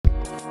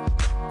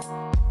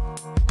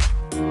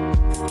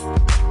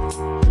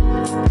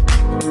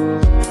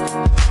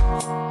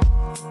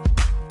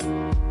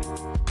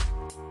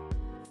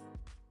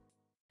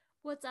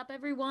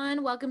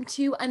everyone. Welcome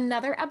to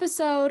another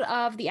episode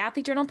of the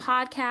Athlete Journal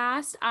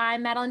podcast.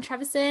 I'm Madeline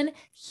Trevison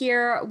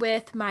here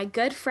with my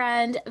good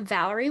friend,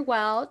 Valerie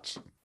Welch.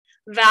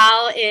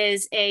 Val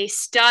is a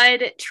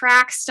stud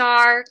track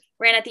star,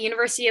 ran at the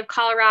University of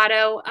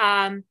Colorado,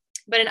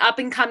 but an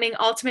up-and-coming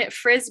ultimate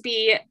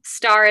Frisbee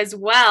star as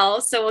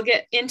well. So we'll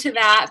get into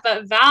that.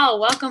 But Val,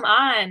 welcome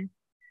on.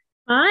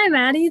 Hi,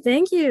 Maddie.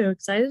 Thank you.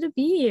 Excited to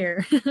be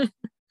here.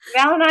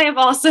 Val and I have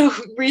also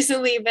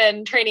recently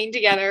been training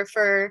together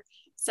for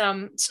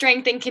some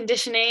strength and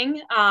conditioning.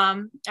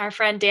 Our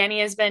friend Danny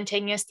has been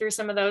taking us through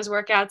some of those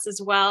workouts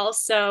as well.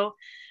 So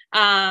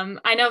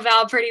I know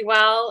Val pretty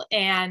well,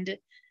 and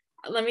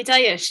let me tell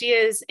you, she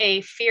is a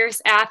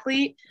fierce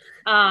athlete,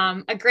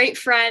 a great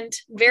friend,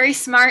 very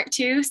smart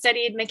too,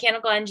 studied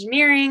mechanical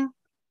engineering,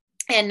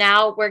 and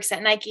now works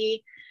at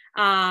Nike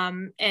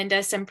and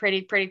does some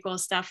pretty cool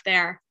stuff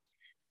there.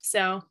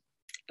 So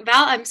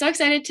Val, I'm so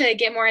excited to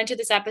get more into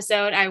this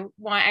episode. I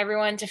want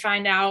everyone to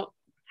find out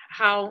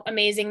how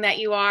amazing that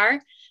you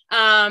are.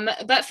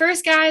 But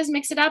first, guys,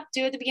 mix it up.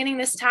 Do at the beginning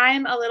this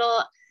time a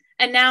little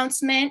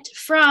announcement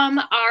from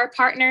our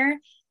partner,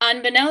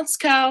 Unbeknownst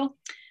Co.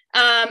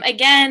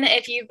 Again,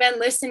 if you've been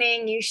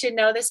listening, you should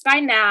know this by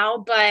now,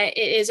 but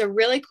it is a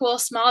really cool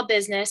small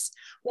business,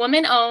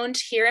 woman-owned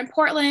here in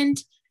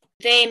Portland.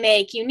 They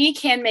make unique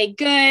handmade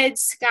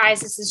goods. Guys,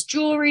 this is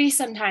jewelry,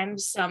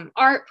 sometimes some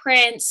art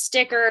prints,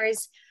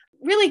 stickers,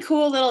 really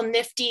cool little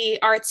nifty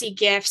artsy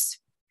gifts.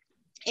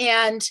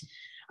 And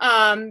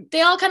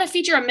they all kind of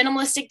feature a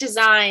minimalistic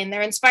design.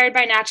 They're inspired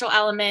by natural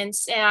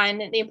elements.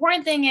 And the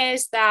important thing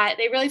is that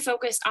they really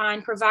focus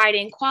on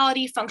providing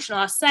quality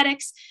functional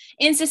aesthetics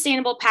in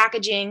sustainable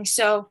packaging.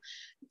 So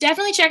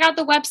definitely check out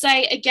the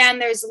website. Again,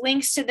 there's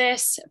links to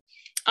this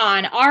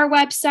on our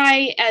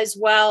website as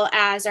well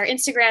as our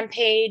Instagram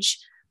page.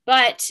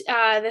 But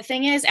the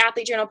thing is,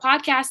 Athlete Journal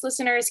podcast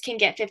listeners can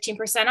get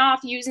 15% off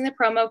using the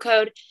promo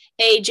code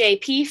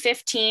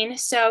AJP15.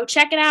 So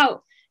check it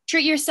out,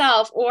 treat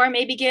yourself, or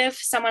maybe give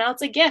someone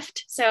else a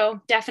gift.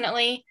 So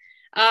definitely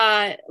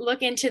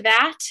look into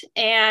that,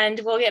 and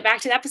we'll get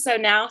back to the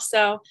episode now.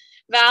 So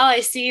Val, I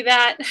see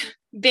that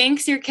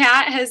Binks, your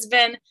cat, has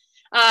been,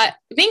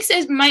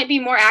 might be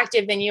more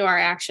active than you are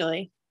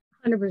actually.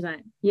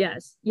 100%.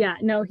 Yes. Yeah.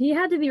 No, he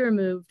had to be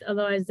removed.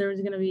 Otherwise, there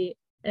was going to be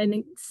an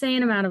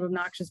insane amount of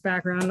obnoxious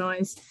background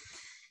noise.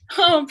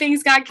 Oh,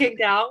 Binks got kicked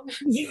out.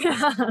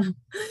 Yeah.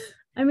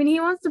 I mean, he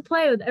wants to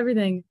play with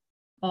everything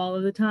all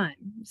of the time.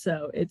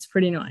 So it's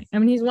pretty annoying. I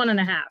mean, he's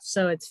 1.5,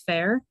 so it's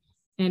fair.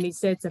 And he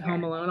sits at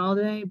home alone all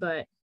day,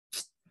 but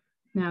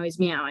now he's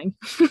meowing.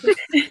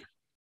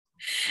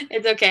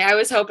 It's okay. I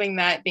was hoping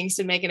that Binks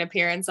would make an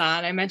appearance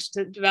on. I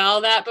mentioned to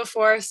Val that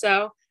before,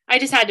 so I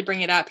just had to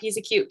bring it up. He's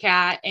a cute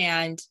cat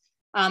and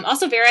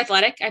also very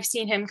athletic. I've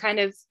seen him kind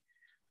of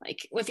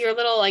like with your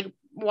little like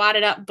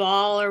wadded up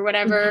ball or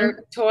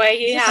whatever toy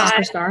he had.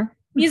 Soccer star.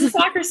 He's a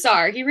soccer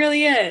star. He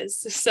really is.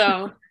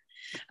 So,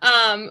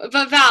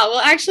 but Val, we'll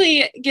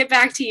actually get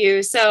back to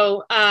you.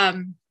 So,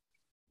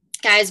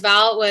 guys,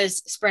 Val was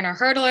sprinter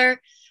hurdler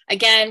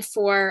again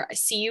for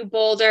CU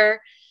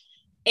Boulder,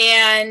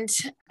 and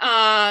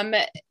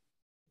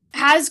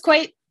has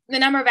quite the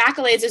number of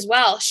accolades as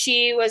well.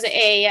 She was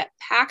a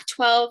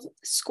Pac-12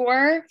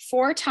 scorer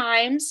 4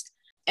 times,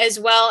 as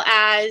well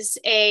as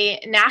a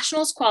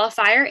nationals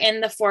qualifier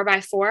in the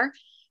 4x4,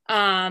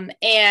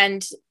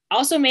 and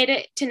also made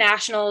it to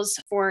nationals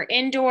for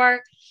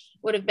indoor.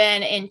 Would have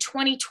been in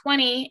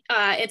 2020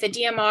 at the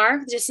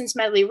DMR distance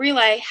medley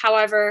relay.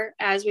 However,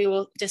 as we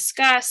will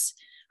discuss,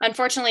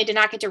 unfortunately did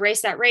not get to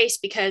race that race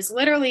because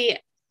literally,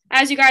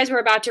 as you guys were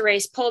about to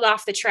race, pulled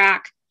off the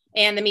track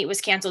and the meet was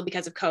canceled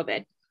because of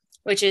COVID,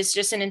 which is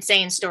just an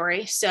insane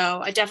story. So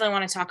I definitely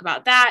want to talk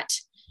about that.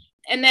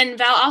 And then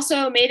Val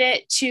also made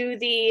it to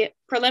the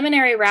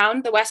preliminary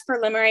round, the West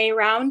preliminary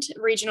round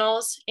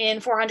regionals in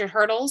 400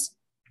 hurdles,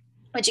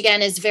 which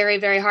again is very,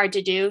 very hard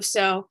to do.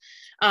 So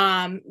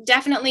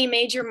definitely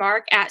made your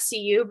mark at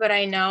CU, but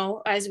I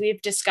know as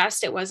we've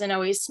discussed, it wasn't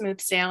always smooth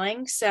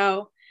sailing.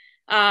 So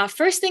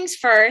first things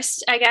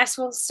first, I guess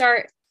we'll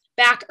start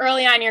back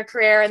early on in your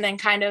career and then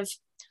kind of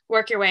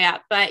work your way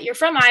up. But you're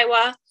from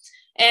Iowa.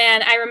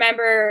 And I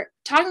remember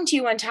talking to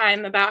you one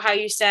time about how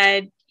you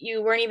said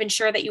you weren't even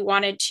sure that you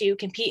wanted to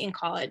compete in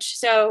college.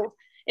 So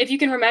if you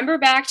can remember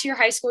back to your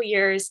high school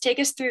years, take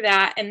us through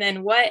that. And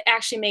then what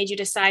actually made you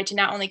decide to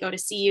not only go to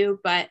CU,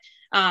 but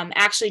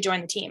actually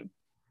join the team?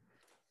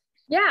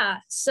 Yeah.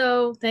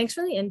 So thanks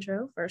for the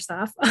intro, first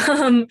off.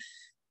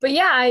 But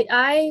yeah,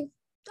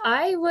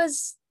 I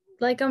was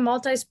like a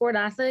multi-sport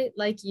athlete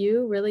like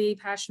you, really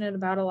passionate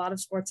about a lot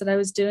of sports that I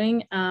was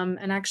doing.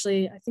 And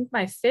actually, I think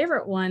my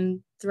favorite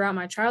one throughout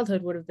my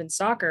childhood would have been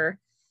soccer,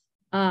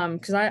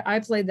 because I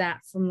played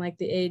that from like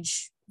the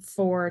age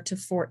 4 to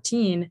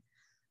 14,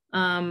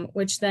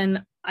 which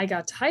then I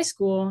got to high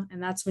school,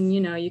 and that's when,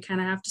 you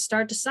kind of have to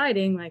start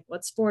deciding like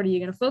what sport are you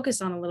going to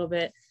focus on a little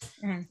bit.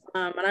 And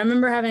I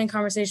remember having a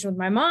conversation with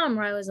my mom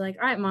where I was like,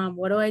 all right, Mom,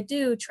 what do I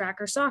do,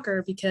 track or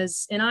soccer?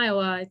 Because in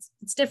Iowa,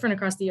 it's different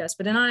across the US,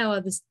 but in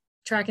Iowa, this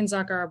track and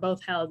soccer are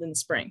both held in the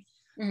spring.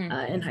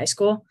 in high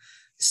school.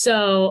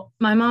 So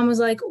my mom was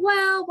like,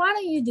 well, why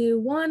don't you do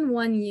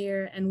one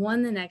year and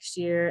one the next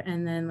year?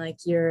 And then like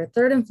your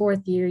third and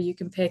fourth year, you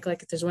can pick,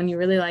 like, if there's one you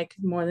really like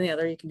more than the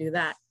other, you can do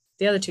that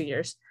the other 2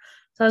 years.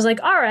 So I was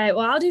like, all right,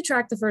 well, I'll do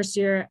track the first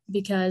year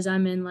because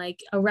I'm in like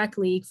a rec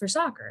league for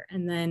soccer.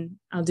 And then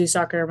I'll do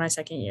soccer my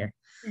second year.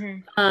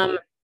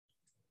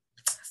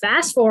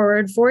 Fast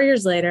forward 4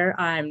 years later,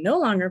 I'm no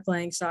longer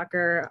playing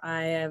soccer.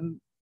 I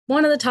am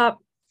one of the top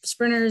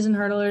sprinters and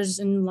hurdlers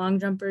and long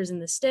jumpers in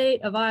the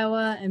state of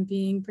Iowa and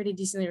being pretty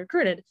decently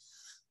recruited.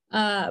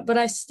 But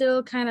I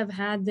still kind of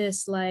had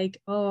this like,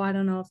 oh, I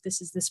don't know if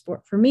this is the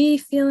sport for me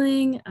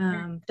feeling.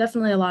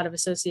 Definitely a lot of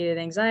associated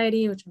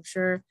anxiety, which I'm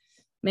sure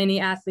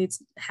many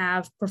athletes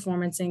have,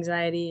 performance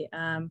anxiety.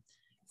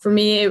 For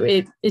me,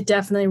 it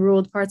definitely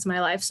ruled parts of my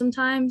life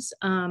sometimes.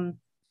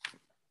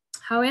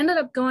 How I ended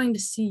up going to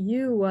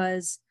CU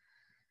was,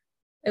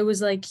 it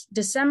was like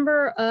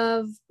December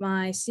of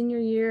my senior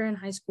year in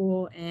high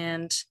school,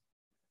 and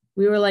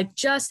we were like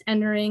just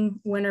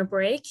entering winter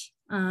break,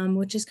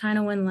 which is kind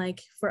of when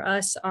like for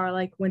us, our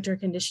like winter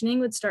conditioning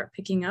would start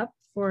picking up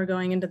for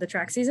going into the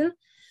track season.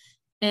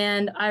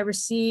 And I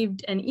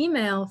received an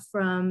email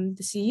from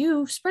the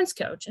CU sprints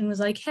coach and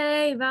was like,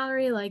 hey,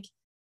 Valerie, like,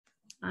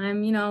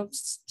 I'm,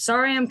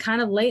 sorry, I'm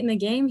kind of late in the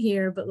game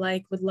here, but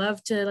like would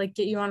love to like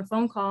get you on a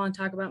phone call and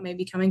talk about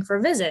maybe coming for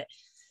a visit.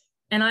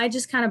 And I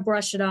just kind of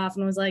brushed it off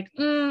and was like,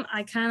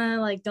 I kind of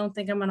like don't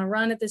think I'm going to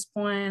run at this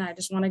point. I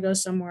just want to go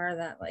somewhere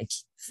that like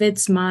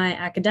fits my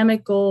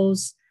academic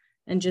goals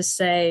and just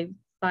say,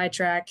 bye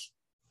track.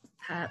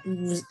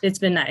 It's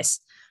been nice.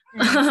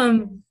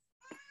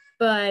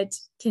 But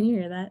can you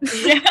hear that?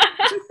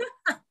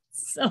 Yeah.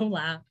 So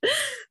loud.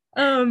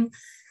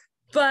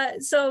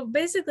 But so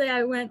basically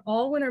I went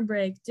all winter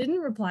break, didn't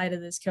reply to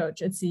this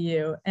coach at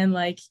CU, and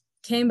like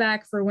came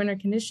back for winter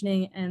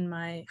conditioning, and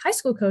my high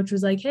school coach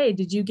was like, hey,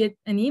 did you get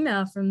an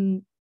email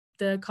from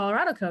the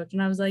Colorado coach?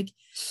 And I was like,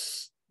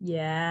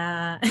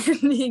 yeah.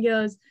 And he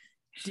goes,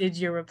 did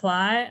you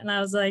reply? And I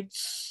was like,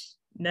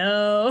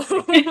 no.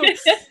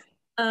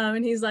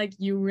 And he's like,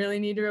 you really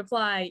need to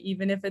reply,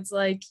 even if it's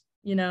like,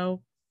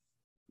 no,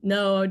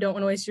 I don't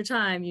want to waste your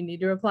time. You need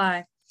to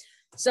reply.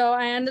 So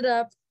I ended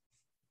up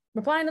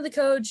replying to the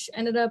coach,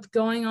 ended up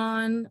going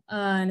on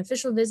an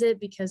official visit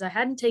because I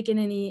hadn't taken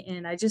any,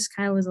 and I just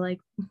kind of was like,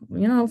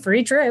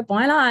 free trip,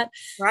 why not?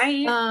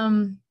 Right.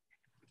 And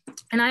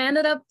I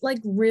ended up like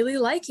really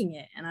liking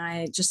it, and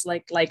I just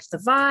like liked the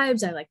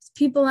vibes. I liked the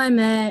people I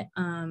met.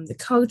 The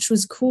coach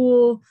was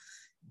cool,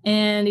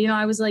 and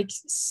I was like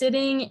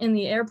sitting in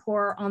the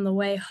airport on the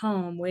way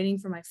home waiting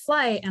for my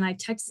flight, and I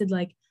texted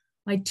like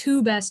my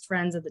two best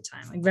friends at the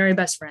time, like very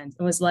best friends,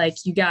 and was like,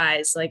 you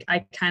guys, like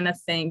I kind of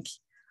think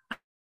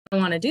I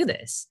want to do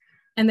this.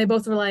 And they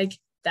both were like,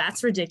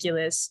 that's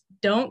ridiculous.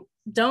 Don't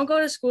go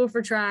to school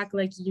for track.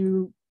 Like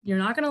you're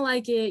not going to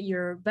like it.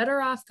 You're better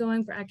off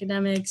going for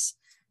academics.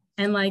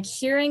 And like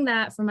hearing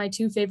that from my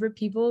two favorite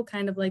people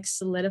kind of like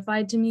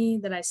solidified to me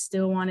that I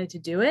still wanted to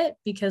do it,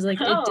 because like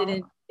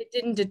it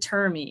didn't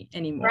deter me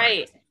anymore.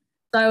 Right.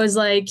 So I was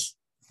like,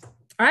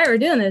 all right, we're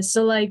doing this.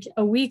 So like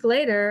a week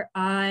later,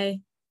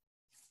 I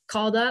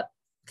called up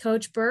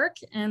Coach Burke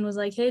and was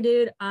like, hey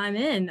dude, I'm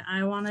in,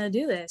 I want to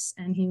do this.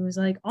 And he was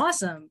like,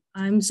 awesome,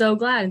 I'm so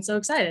glad and so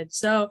excited.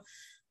 So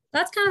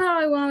that's kind of how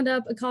I wound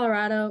up in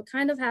Colorado.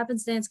 Kind of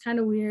happenstance, kind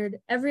of weird.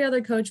 Every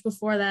other coach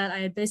before that I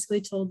had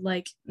basically told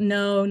like,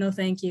 no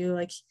thank you,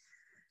 like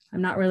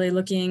I'm not really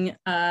looking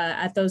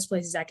at those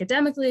places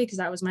academically, because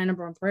that was my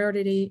number one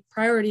priority.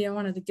 I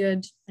wanted a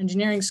good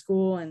engineering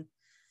school, and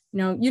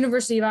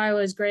University of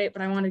Iowa is great,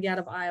 but I wanted to get out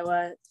of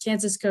Iowa.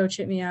 Kansas coach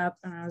hit me up,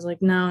 and I was like,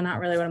 no,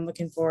 not really what I'm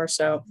looking for.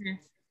 So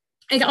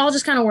it all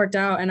just kind of worked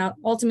out. And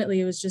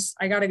ultimately it was just,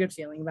 I got a good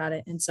feeling about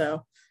it. And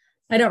so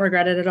I don't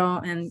regret it at all.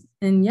 And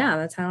yeah,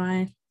 that's how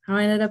I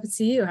ended up at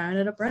CU, how I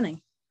ended up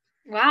running.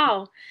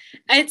 Wow.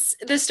 It's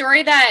the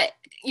story that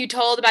you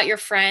told about your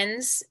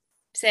friends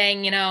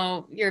saying,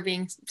 you're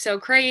being so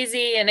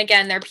crazy. And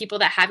again, there are people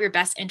that have your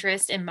best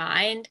interest in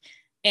mind.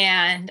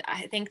 And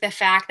I think the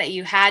fact that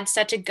you had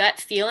such a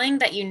gut feeling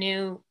that you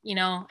knew,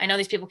 I know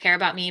these people care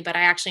about me, but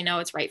I actually know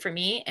it's right for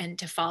me, and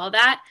to follow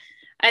that,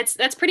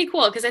 that's pretty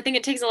cool, because I think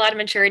it takes a lot of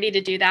maturity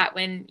to do that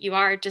when you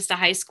are just a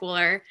high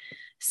schooler.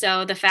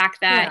 So the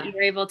fact that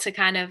you're able to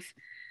kind of,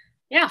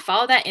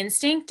 follow that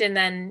instinct, and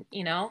then,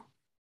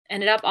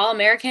 ended up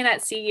All-American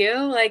at CU,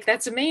 like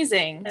that's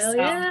amazing. Hell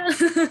yeah.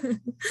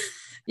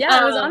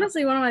 Yeah, it was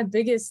honestly one of my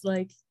biggest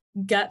like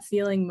gut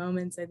feeling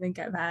moments I think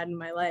I've had in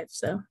my life.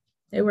 So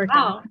it worked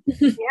out.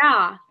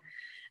 Yeah.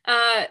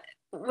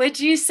 Would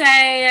you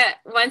say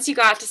once you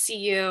got to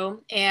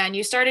CU and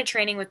you started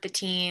training with the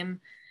team,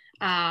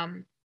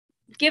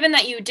 given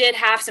that you did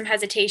have some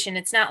hesitation,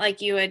 it's not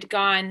like you had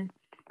gone,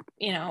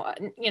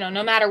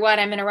 no matter what,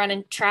 I'm going to run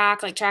in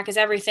track, like track is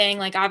everything.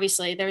 Like,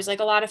 obviously there's like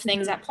a lot of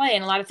things at play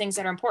and a lot of things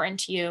that are important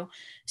to you.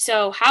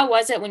 So how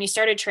was it when you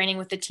started training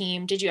with the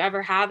team? Did you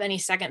ever have any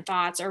second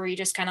thoughts, or were you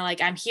just kind of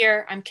like, I'm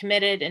here, I'm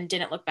committed, and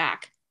didn't look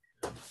back?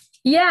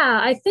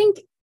 Yeah,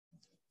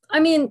 I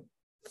mean,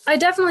 I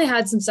definitely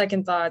had some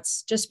second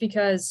thoughts just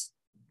because,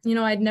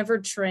 I'd never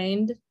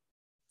trained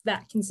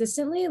that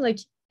consistently. Like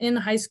in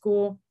high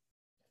school,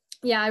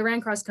 yeah, I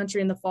ran cross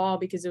country in the fall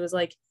because it was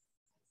like,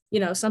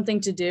 something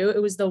to do.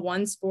 It was the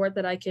one sport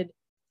that I could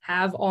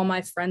have all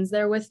my friends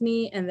there with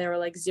me, and there were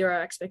like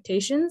zero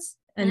expectations.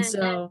 And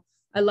so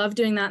I loved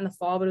doing that in the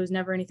fall, but it was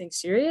never anything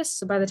serious.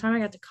 So by the time I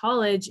got to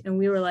college and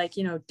we were like,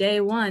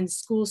 day one,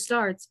 school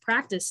starts,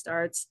 practice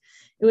starts,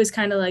 it was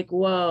kind of like,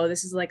 whoa,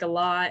 this is like a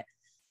lot.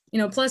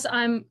 Plus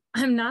I'm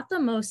not the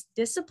most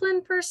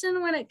disciplined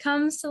person when it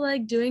comes to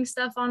like doing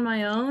stuff on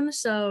my own.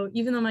 So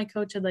even though my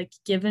coach had like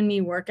given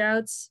me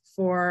workouts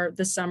for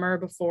the summer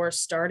before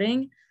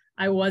starting,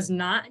 I was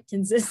not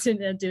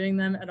consistent at doing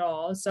them at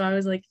all. So I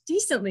was like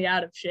decently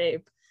out of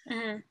shape.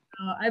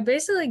 I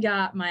basically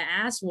got my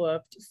ass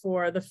whooped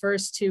for the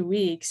first 2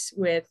 weeks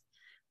with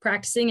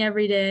practicing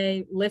every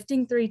day,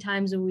 lifting 3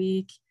 times a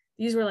week.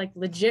 These were like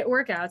legit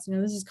workouts.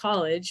 This is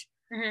college.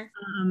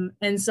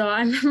 And so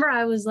I remember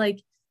I was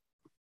like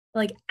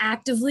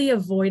actively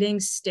avoiding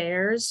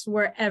stairs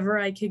wherever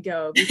I could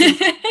go because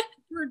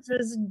we were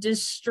just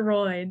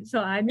destroyed. So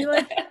I'd be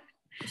like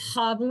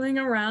hobbling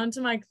around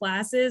to my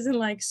classes and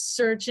like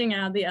searching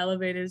out the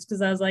elevators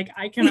because I was like,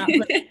 I cannot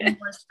put any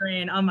more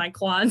strain on my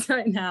quads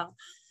right now.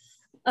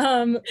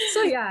 So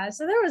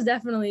there was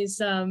definitely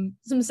some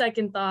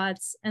second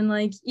thoughts, and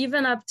like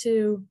even up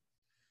to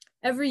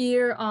every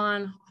year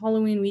on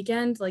Halloween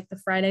weekend, like the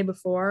Friday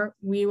before,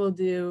 we will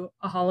do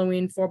a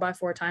Halloween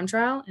 4x4 time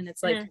trial, and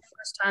it's like the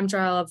first time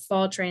trial of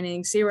fall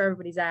training, see where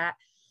everybody's at.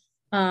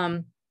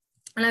 And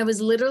I was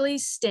literally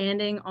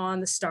standing on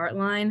the start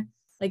line,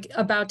 like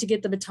about to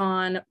get the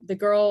baton. The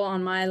girl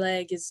on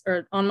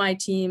my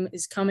team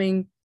is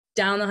coming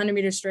down the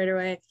 100-meter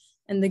straightaway,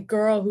 and the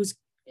girl who's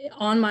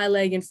on my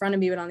leg in front of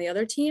me but on the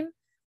other team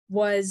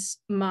was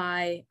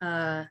my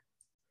what's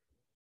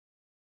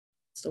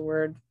the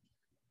word?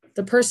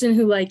 The person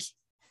who like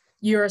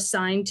you're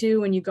assigned to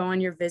when you go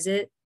on your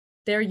visit.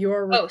 They're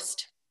your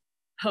host.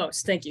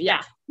 Thank you.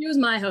 Yeah. She was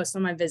my host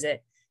on my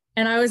visit.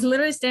 And I was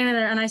literally standing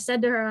there and I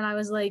said to her, and I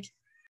was like,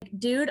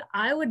 dude,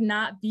 I would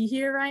not be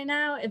here right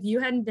now if you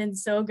hadn't been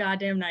so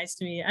goddamn nice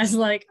to me.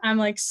 I'm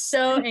like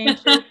so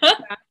anxious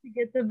to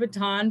get the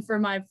baton for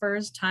my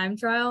first time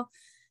trial.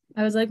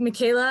 I was like,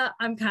 Michaela,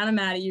 I'm kind of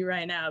mad at you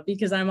right now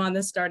because I'm on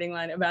the starting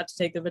line about to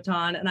take the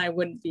baton, and I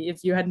wouldn't be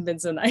if you hadn't been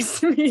so nice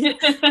to me.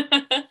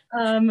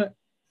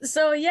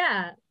 So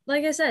yeah,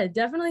 like I said,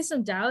 definitely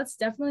some doubts,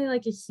 definitely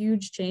like a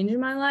huge change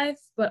in my life.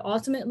 But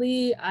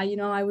ultimately, I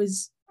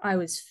was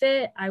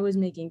fit, I was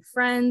making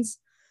friends.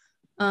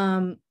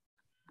 Class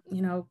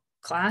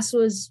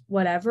was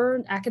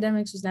whatever.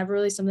 Academics was never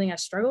really something I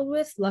struggled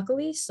with,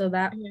 luckily. So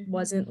that it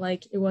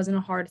wasn't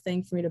a hard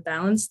thing for me to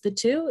balance the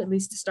two, at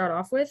least to start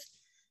off with.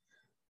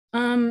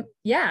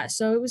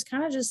 So it was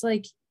kind of just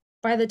like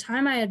by the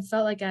time I had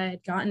felt like I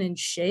had gotten in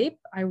shape,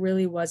 I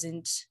really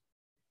wasn't,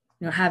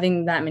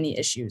 having that many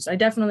issues. I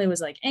definitely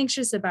was like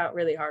anxious about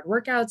really hard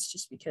workouts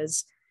just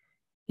because,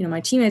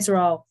 my teammates were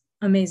all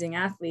amazing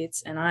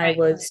athletes and I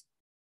was,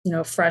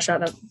 fresh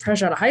out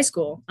of high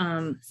school.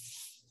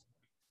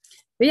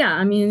 But yeah,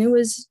 I mean, it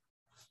was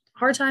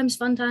hard times,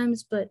 fun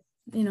times, but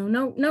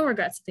no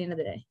regrets at the end of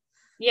the day.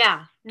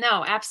 Yeah,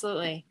 no,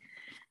 absolutely.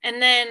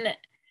 And then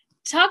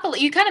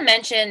you kind of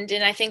mentioned,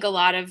 and I think a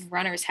lot of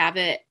runners have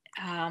it,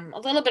 a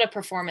little bit of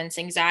performance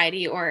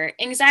anxiety or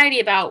anxiety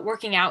about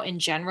working out in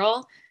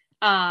general,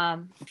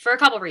 for a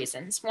couple of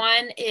reasons.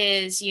 One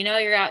is,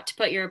 you're out to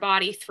put your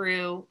body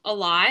through a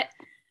lot.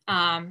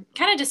 Kind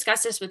of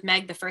discussed this with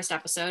Meg the first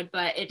episode,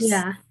 but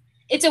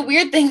it's a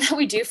weird thing that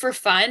we do for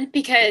fun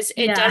because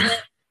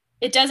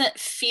it doesn't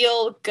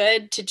feel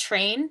good to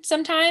train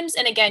sometimes.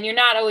 And again, you're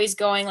not always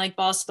going like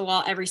balls to the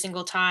wall every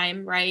single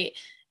time, right?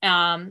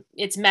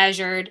 It's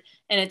measured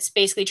and it's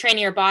basically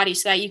training your body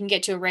so that you can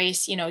get to a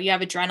race, you have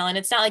adrenaline.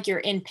 It's not like you're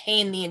in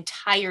pain the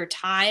entire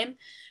time,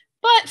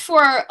 but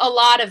for a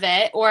lot of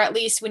it, or at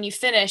least when you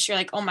finish, you're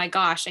like, oh my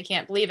gosh, I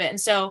can't believe it. And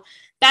so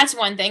that's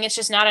one thing. It's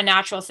just not a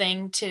natural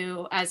thing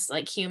to, as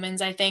like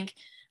humans, I think,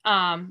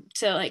 to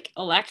like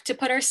elect to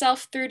put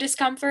ourselves through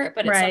discomfort,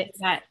 but it's something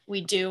that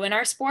we do in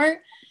our sport.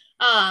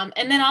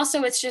 And then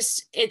also it's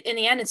just, in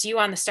the end, it's you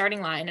on the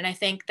starting line. And I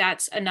think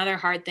that's another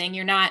hard thing.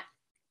 You're not,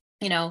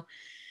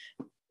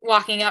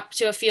 walking up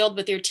to a field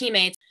with your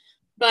teammates,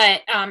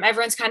 but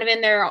everyone's kind of in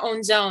their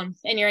own zone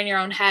and you're in your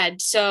own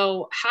head.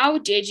 So how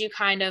did you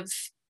kind of,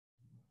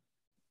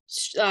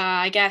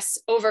 I guess,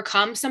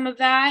 overcome some of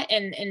that?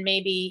 And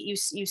maybe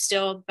you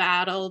still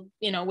battled,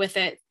 with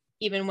it,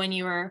 even when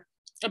you were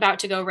about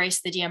to go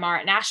race the DMR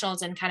at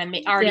nationals and kind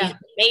of already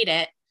made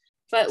it.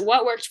 But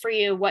what worked for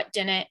you? What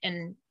didn't?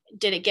 And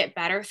did it get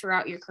better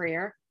throughout your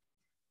career?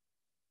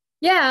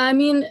 Yeah, I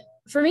mean,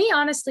 for me,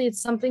 honestly,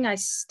 it's something I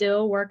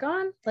still work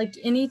on. Like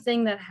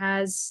anything that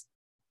has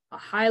a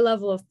high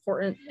level of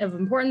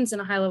importance and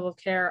a high level of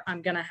care,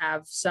 I'm going to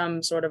have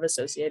some sort of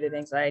associated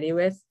anxiety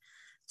with.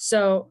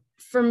 So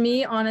for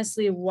me,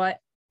 honestly, what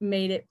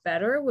made it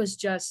better was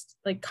just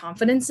like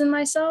confidence in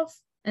myself.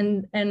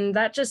 And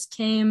that just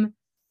came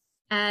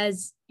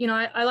as, you know,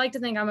 I like to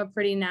think I'm a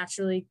pretty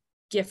naturally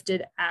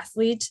gifted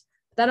athlete.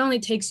 That only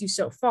takes you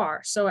so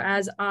far. So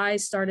as I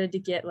started to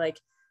get like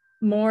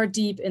more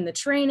deep in the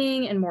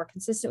training and more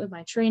consistent with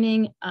my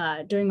training,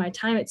 during my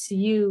time at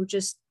CU,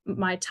 just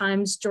my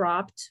times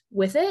dropped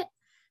with it.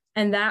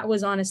 And that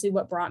was honestly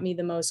what brought me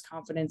the most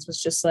confidence,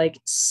 was just like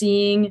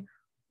seeing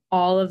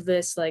all of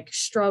this like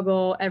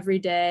struggle every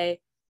day.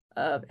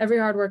 Every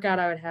hard workout,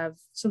 I would have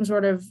some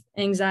sort of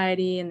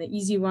anxiety, and the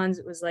easy ones,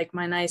 it was like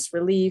my nice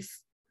relief.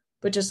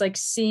 But just like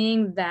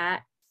seeing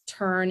that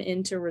turn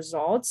into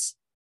results,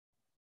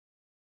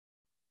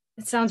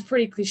 it sounds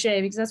pretty cliche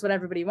because that's what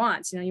everybody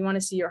wants. You know, you want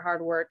to see your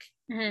hard work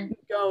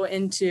go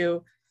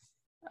into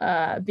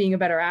being a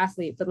better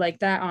athlete. But like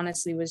that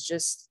honestly was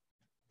just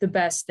the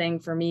best thing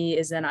for me,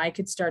 is then I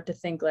could start to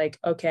think like,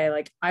 okay,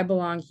 like I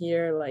belong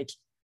here. Like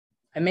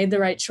I made the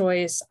right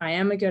choice. I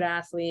am a good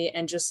athlete.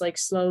 And just like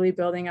slowly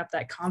building up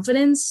that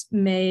confidence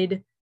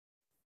made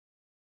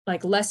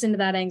like lessened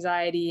that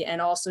anxiety, and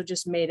also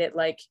just made it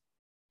like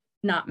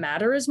not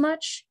matter as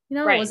much. You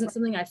know, It wasn't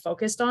something I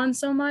focused on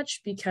so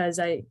much, because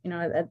I, you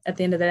know, at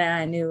the end of the day,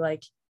 I knew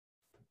like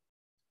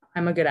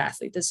I'm a good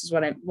athlete. This is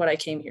what I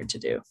came here to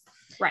do.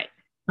 Right.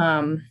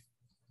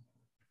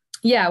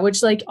 Yeah,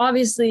 which like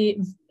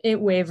obviously it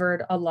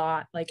wavered a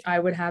lot. Like I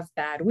would have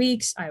bad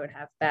weeks, I would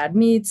have bad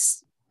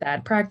meets,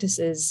 bad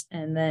practices,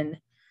 and then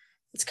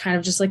it's kind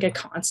of just like a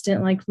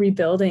constant like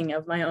rebuilding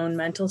of my own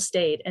mental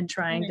state and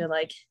trying to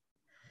like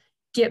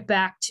get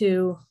back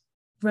to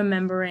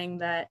remembering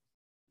that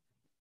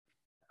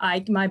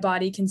my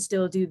body can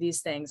still do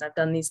these things. I've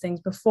done these things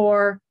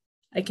before.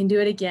 I can do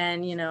it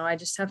again. You know, I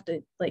just have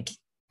to like,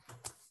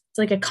 it's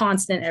like a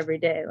constant every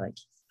day, like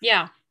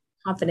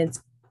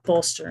confidence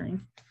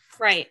bolstering.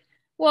 Right.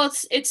 Well,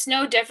 it's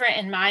no different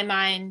in my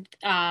mind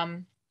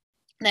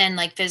than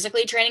like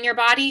physically training your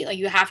body. Like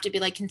you have to be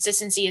like,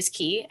 consistency is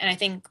key. And I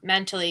think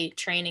mentally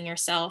training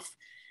yourself,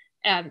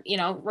 you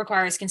know,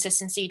 requires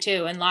consistency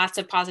too, and lots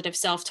of positive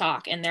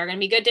self-talk. And there are going to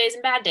be good days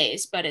and bad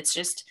days, but it's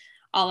just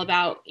all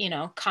about, you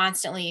know,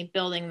 constantly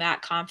building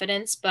that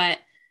confidence. But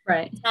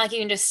it's not like you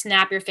can just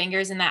snap your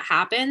fingers and that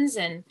happens.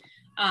 And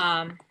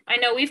I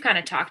know we've kind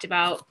of talked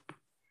about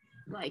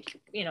like,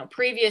 you know,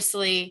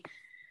 previously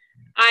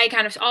I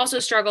kind of also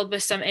struggled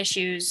with some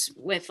issues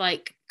with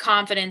like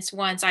confidence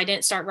once I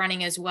didn't start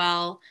running as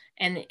well.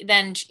 And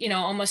then, you know,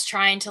 almost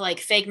trying to like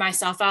fake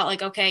myself out,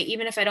 like, okay,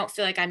 even if I don't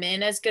feel like I'm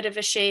in as good of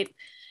a shape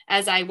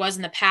as I was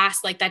in the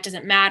past, like that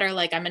doesn't matter.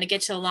 Like I'm going to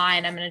get to the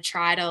line. I'm going to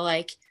try to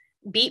like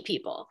beat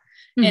people.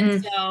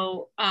 And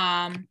so,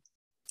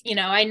 you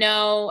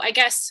know, I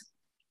guess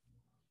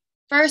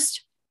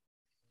first,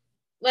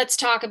 let's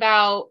talk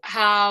about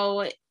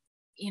how,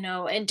 you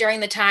know, and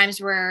during the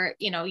times where,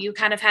 you know, you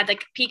kind of had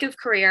like peak of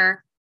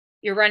career,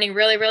 you're running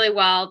really, really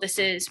well. This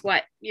is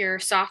what, your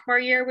sophomore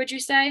year, would you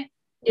say?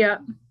 Yeah.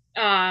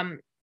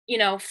 You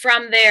know,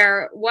 from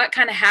there, what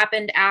kind of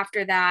happened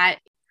after that?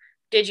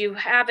 Did you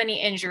have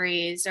any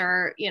injuries,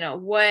 or, you know,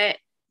 what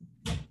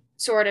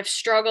sort of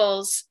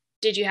struggles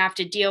did you have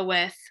to deal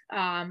with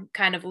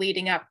kind of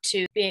leading up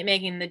to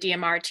making the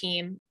DMR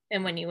team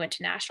and when you went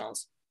to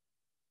nationals?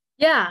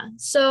 Yeah.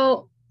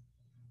 So,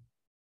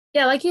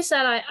 yeah, like you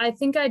said, I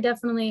think I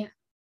definitely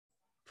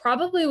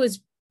probably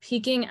was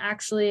peaking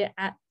actually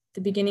at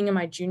the beginning of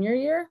my junior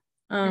year,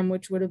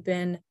 which would have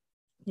been,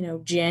 you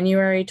know,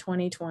 January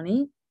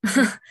 2020.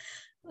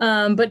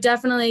 But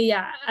definitely,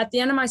 yeah, at the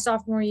end of my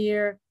sophomore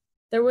year,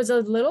 there was a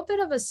little bit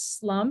of a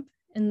slump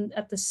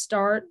at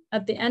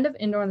the end of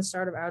indoor and the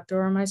start of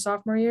outdoor in my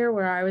sophomore year,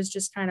 where I was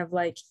just kind of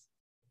like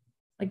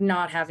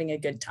not having a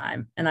good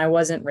time, and I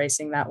wasn't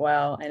racing that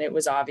well. And it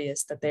was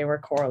obvious that they were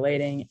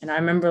correlating. And I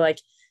remember like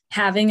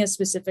having a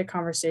specific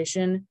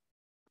conversation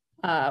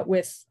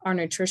with our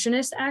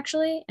nutritionist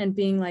actually, and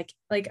being like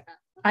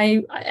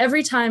I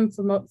every time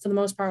for the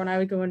most part, when I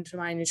would go into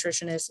my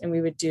nutritionist and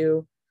we would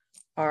do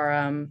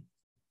our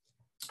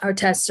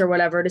tests or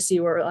whatever to see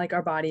where like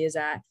our body is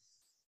at,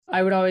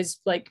 I would always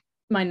like,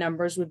 my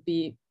numbers would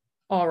be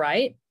all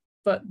right.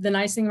 But the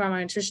nice thing about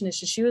my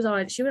nutritionist is she would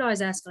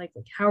always ask like,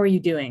 how are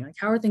you doing? Like,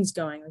 how are things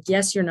going? Like,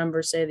 yes, your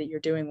numbers say that you're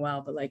doing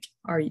well, but like,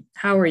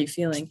 how are you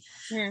feeling?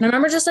 And I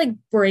remember just like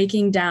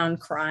breaking down,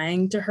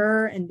 crying to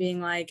her and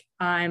being like,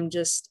 I'm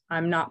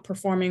not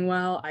performing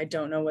well. I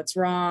don't know what's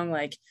wrong.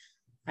 Like,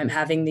 I'm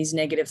having these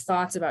negative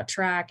thoughts about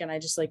track, and I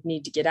just like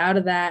need to get out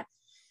of that.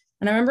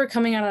 And I remember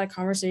coming out of that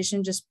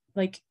conversation, just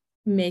like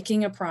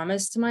making a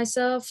promise to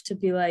myself to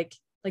be like,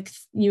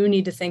 you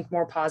need to think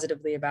more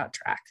positively about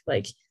track.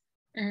 Like,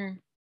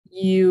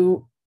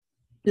 you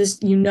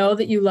know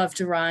that you love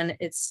to run.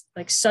 It's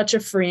like such a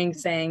freeing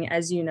thing,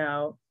 as you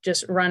know,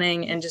 just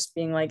running and just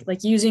being like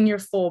using your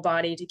full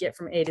body to get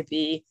from A to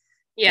B.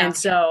 Yeah. And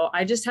so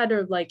I just had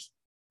to like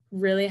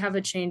really have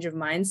a change of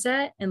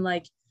mindset and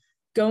like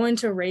go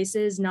into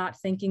races not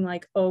thinking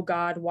like, oh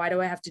God, why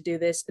do I have to do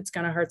this? It's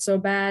gonna hurt so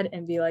bad.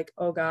 And be like,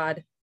 oh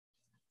God,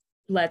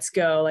 let's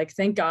go. Like,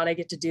 thank God I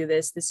get to do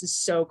this. This is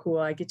so cool.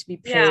 I get to be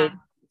paid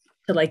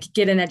to like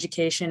get an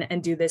education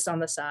and do this on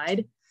the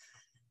side.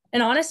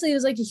 And honestly, it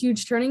was like a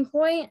huge turning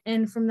point.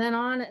 And from then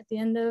on, at the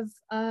end of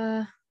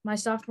my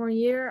sophomore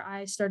year,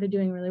 I started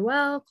doing really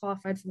well,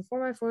 qualified for the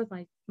 4x4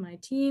 with my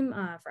team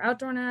for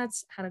outdoor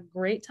nats, had a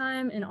great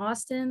time in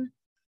Austin.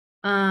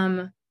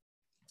 And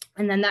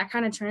then that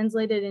kind of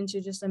translated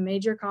into just a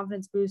major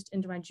confidence boost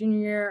into my junior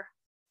year.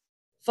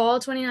 Fall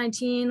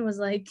 2019 was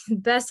like the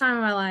best time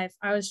of my life.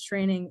 I was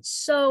training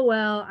so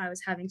well. I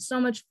was having so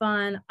much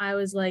fun. I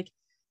was like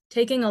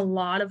taking a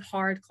lot of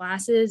hard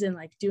classes and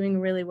like doing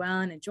really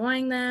well and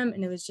enjoying them.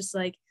 And it was just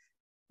like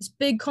this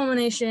big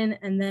culmination.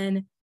 And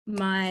then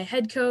my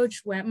head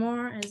coach,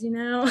 Wetmore, as you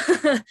know,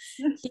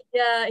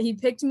 he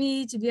picked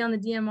me to be on the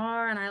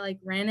DMR, and I like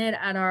ran it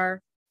at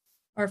our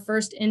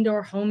first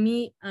indoor home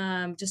meet,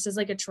 just as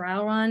like a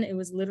trial run. It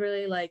was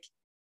literally like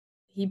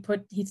he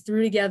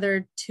threw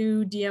together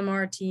 2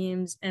 DMR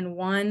teams, and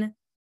one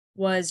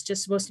was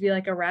just supposed to be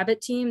like a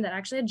rabbit team that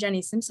actually had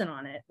Jenny Simpson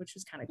on it, which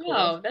was kind of cool.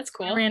 Oh, that's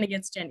cool. I ran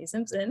against Jenny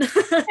Simpson.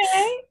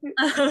 Okay.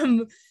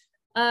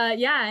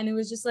 Yeah, and it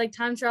was just like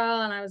time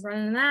trial, and I was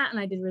running that, and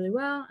I did really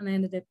well, and I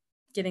ended up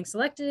getting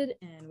selected,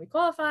 and we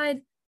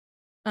qualified.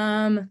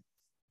 And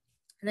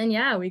then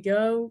yeah, we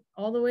go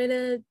all the way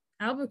to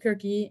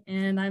Albuquerque,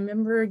 and I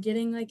remember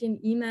getting like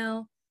an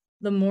email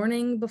the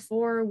morning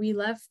before we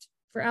left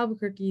for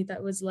Albuquerque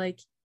that was like,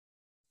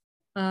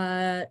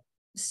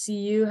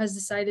 CU has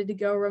decided to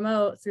go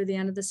remote through the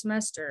end of the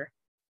semester.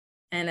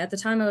 And at the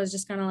time I was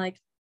just kind of like,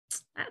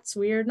 that's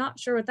weird, not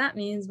sure what that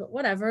means, but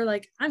whatever,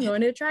 like I'm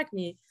going to a track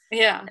meet.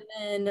 Yeah.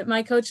 And then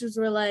my coaches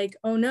were like,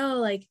 oh no,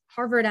 like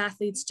Harvard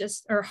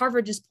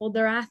just pulled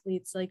their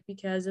athletes like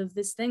because of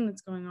this thing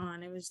that's going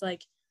on. It was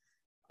like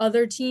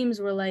other teams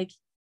were like,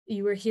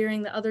 you were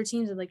hearing the other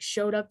teams that like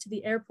showed up to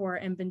the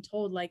airport and been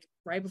told like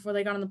right before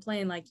they got on the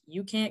plane, like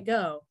you can't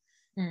go.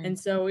 And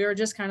so we were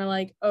just kind of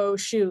like, oh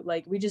shoot,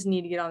 like we just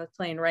need to get on the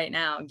plane right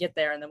now and get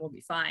there, and then we'll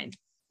be fine.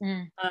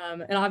 And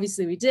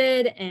obviously we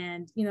did,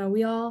 and you know,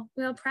 we all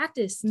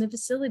practiced in the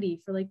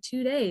facility for like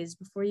 2 days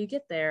before you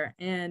get there,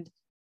 and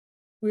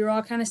we were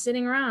all kind of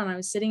sitting around. I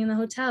was sitting in the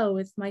hotel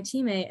with my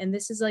teammate, and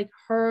this is like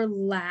her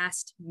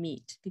last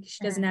meet because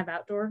she doesn't have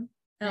outdoor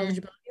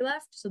eligibility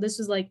left. So this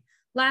was like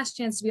last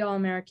chance to be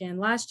All-American,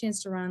 last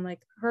chance to run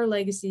like her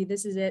legacy.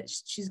 This is it.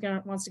 She's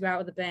wants to go out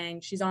with a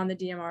bang. She's on the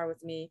DMR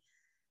with me.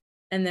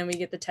 And then we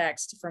get the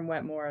text from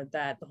Wetmore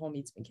that the whole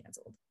meet's been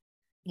canceled.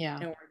 Yeah.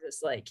 And we're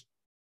just like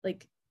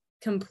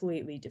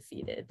completely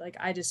defeated. Like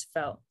I just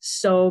felt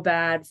so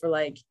bad for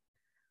like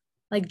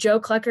Joe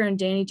Klecker and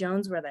Danny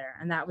Jones were there.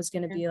 And that was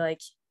going to be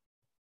like,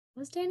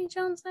 was Danny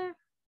Jones there?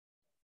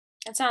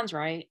 That sounds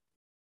right.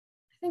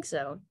 I think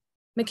so.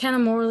 McKenna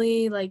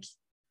Morley, like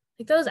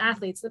those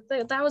athletes,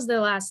 that was their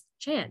last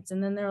chance.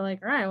 And then they're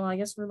like, all right, well, I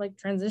guess we're like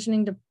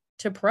transitioning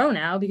to pro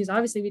now, because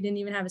obviously we didn't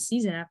even have a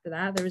season after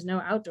that. There was no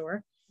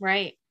outdoor.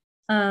 Right.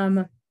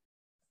 And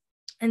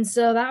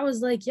so that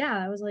was like, yeah,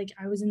 I was like,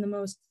 I was in the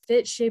most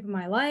fit shape of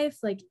my life.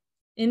 Like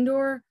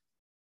indoor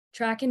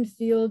track and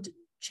field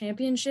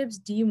championships,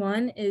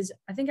 D1 is,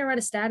 I think I read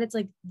a stat, it's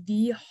like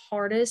the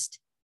hardest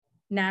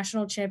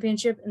national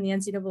championship in the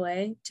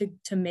NCAA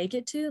to make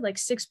it to. Like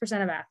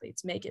 6% of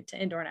athletes make it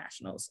to indoor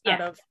nationals out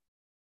of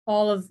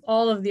all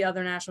of the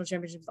other national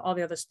championships, all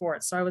the other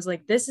sports. So I was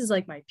like, this is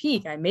like my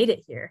peak. I made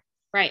it here.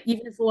 Right.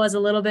 Even if it was a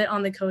little bit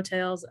on the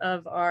coattails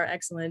of our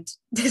excellent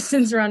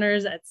distance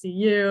runners at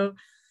CU.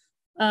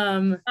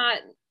 No,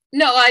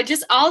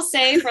 I'll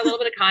say for a little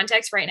bit of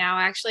context right now,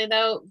 actually,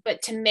 though,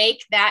 but to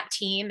make that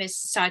team is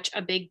such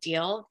a big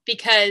deal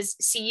because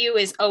CU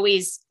is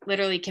always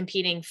literally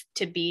competing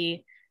to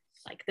be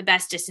like the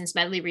best distance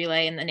medley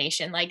relay in the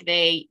nation. Like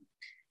they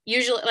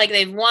usually, like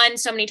they've won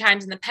so many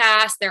times in the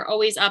past, they're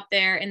always up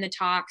there in the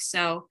talks.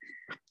 So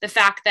the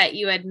fact that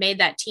you had made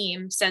that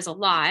team says a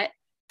lot.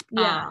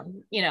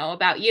 You know,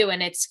 about you,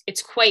 and it's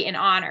quite an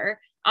honor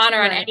right.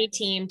 On any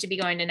team to be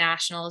going to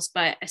nationals,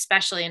 but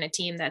especially in a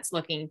team that's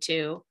looking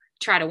to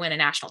try to win a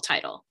national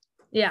title.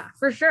 Yeah,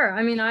 for sure.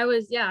 I mean, I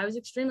was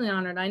extremely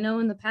honored. I know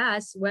in the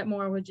past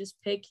Wetmore would just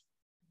pick,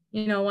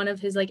 you know, one of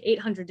his like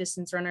 800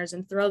 distance runners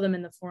and throw them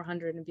in the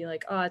 400 and be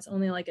like, oh, it's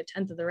only like a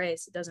 10th of the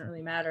race, it doesn't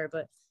really matter.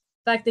 But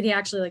the fact that he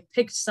actually like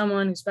picked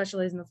someone who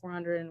specialized in the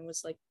 400 and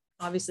was like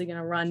obviously going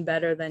to run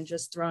better than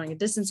just throwing a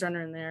distance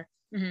runner in there.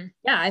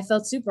 Yeah, I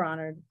felt super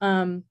honored.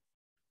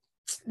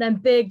 Then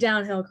big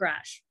downhill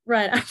crash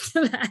right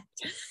after that.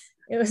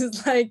 It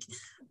was like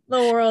the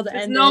world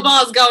ended.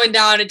 Snowball's going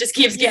down. It just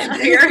keeps getting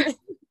bigger.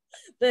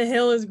 The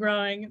hill is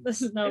growing. The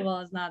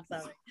snowball is not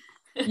stopping.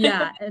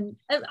 Yeah, and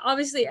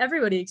obviously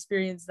everybody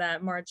experienced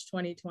that March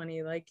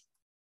 2020. Like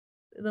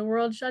the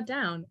world shut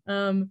down.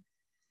 And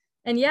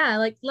yeah,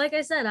 like I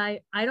said,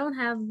 I don't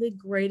have the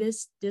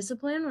greatest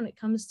discipline when it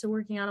comes to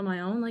working out on my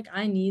own. Like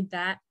I need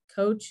that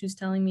coach who's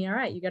telling me, all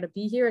right, you got to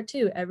be here at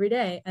 2 every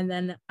day. And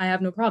then I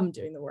have no problem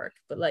doing the work.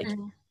 But like,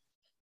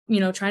 you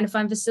know, trying to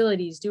find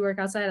facilities, do work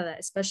outside of that,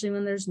 especially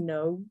when there's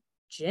no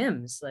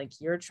gyms. Like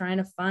you're trying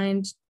to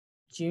find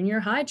junior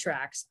high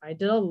tracks. I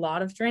did a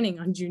lot of training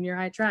on junior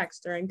high tracks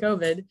during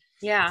COVID.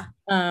 Yeah.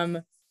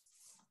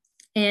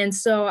 And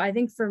so I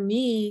think for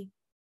me,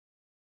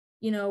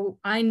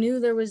 I knew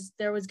there was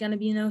going to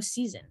be no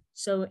season.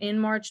 So in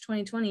March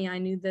 2020, I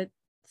knew that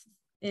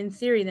in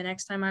theory, the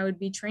next time I would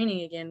be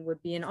training again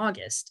would be in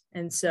August.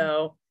 And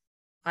so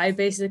I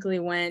basically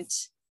went,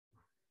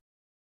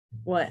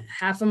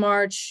 half of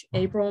March,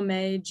 April,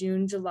 May,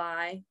 June,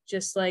 July,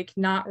 just like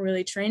not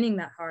really training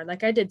that hard.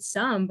 Like I did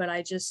some, but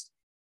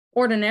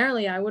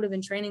ordinarily I would have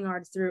been training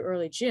hard through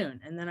early June.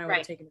 And then I would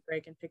have taken a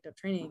break and picked up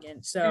training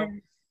again. So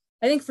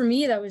I think for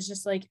me, that was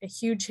just like a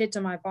huge hit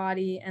to my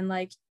body. And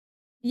like,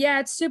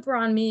 yeah, it's super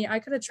on me. I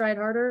could have tried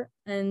harder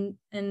and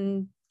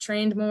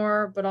trained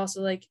more, but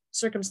also like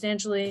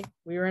circumstantially,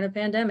 we were in a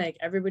pandemic.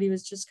 Everybody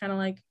was just kind of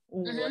like,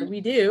 what do we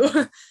do?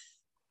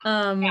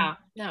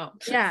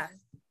 Yeah.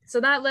 So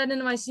that led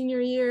into my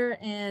senior year.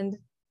 And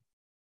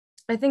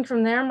I think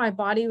from there, my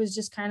body was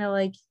just kind of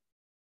like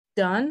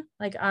done.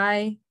 Like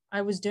I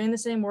was doing the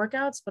same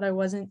workouts, but I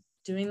wasn't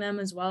doing them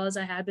as well as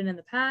I had been in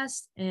the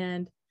past.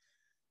 And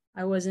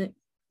I wasn't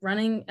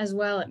running as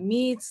well at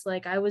meets.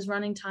 Like I was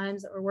running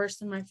times that were worse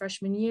than my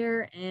freshman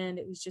year. And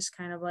it was just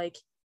kind of like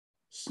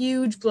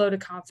huge blow to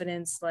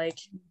confidence. Like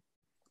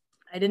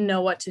I didn't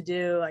know what to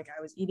do. Like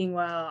I was eating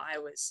well. I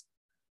was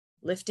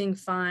lifting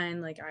fine.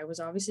 Like I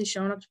was obviously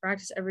showing up to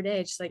practice every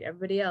day, just like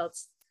everybody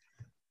else.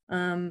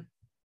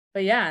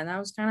 But yeah, and that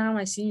was kind of how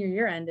my senior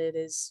year ended.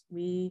 Is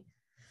we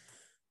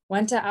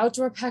went to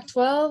outdoor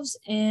Pac-12s,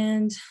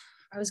 and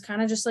I was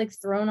kind of just like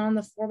thrown on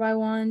the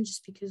 4x1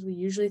 just because we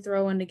usually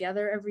throw one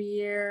together every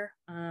year.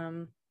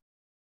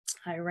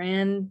 I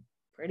ran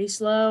pretty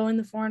slow in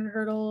the 400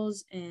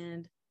 hurdles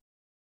and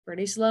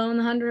pretty slow in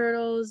the 100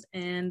 hurdles.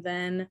 And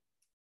then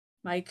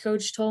my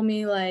coach told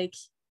me like,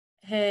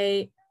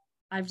 hey,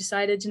 I've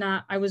decided to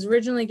not, I was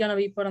originally going to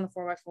be put on the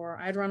 4x4.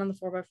 I'd run on the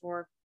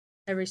 4x4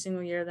 every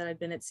single year that I'd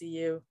been at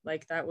CU.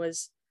 Like that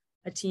was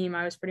a team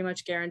I was pretty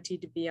much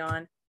guaranteed to be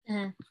on.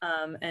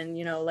 And,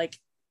 like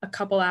a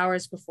couple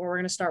hours before we're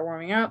going to start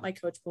warming up, my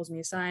coach pulls me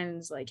aside and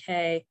is like,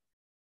 hey,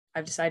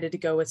 I've decided to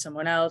go with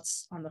someone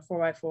else on the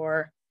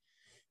 4x4.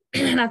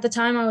 And at the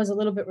time I was a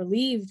little bit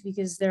relieved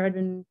because there had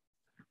been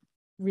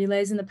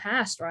relays in the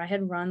past where I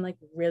had run like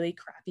really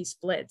crappy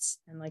splits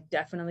and like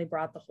definitely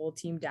brought the whole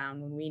team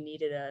down when we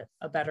needed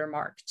a better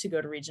mark to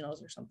go to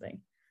regionals or something.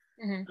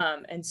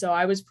 And so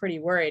I was pretty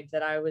worried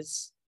that I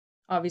was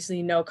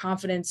obviously no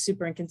confidence,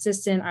 super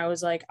inconsistent. I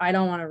was like, I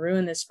don't want to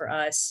ruin this for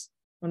us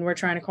when we're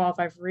trying to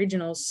qualify for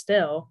regionals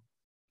still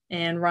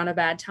and run a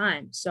bad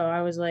time. So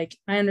I was like,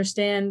 I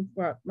understand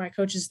what my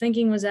coach's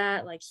thinking was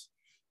at. Like,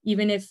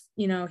 even if,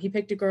 he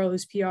picked a girl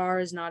whose PR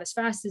is not as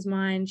fast as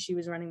mine, she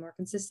was running more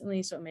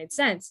consistently. So it made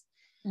sense.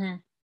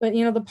 But,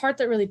 the part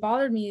that really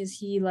bothered me is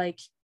he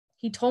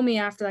told me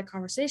after that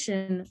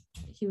conversation,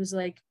 he was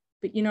like,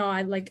 but,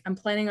 I'm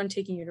planning on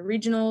taking you to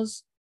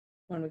regionals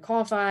when we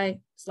qualify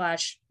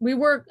 / we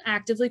were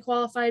actively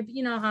qualified, but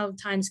you know how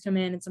times come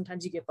in and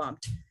sometimes you get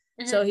bumped.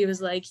 So he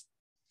was like,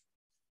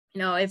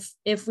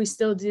 if we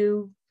still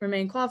do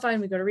remain qualified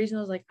and we go to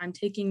regionals, like I'm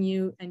taking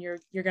you and you're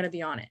going to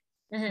be on it.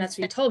 And that's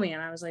what he told me.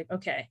 And I was like,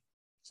 okay.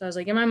 So I was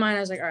like, in my mind, I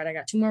was like, all right, I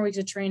got 2 more weeks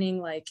of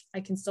training. Like I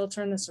can still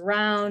turn this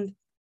around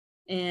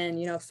and,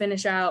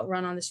 finish out,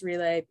 run on this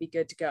relay, be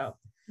good to go.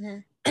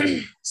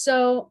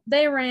 So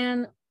they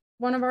ran.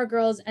 One of our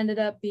girls ended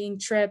up being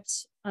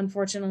tripped,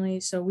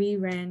 unfortunately. So we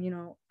ran,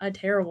 a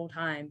terrible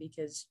time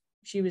because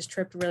she was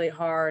tripped really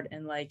hard.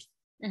 And like,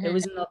 it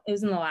was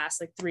in the last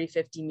like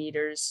 350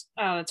 meters.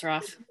 Oh, it's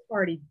rough.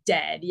 Already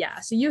dead. Yeah.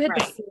 So you hit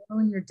the floor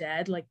when you're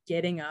dead, like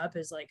getting up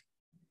is like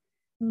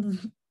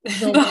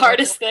the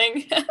hardest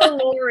thing. The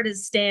Lord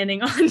is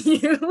standing on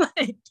you.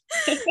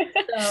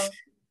 So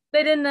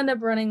they didn't end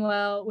up running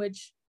well,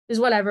 which is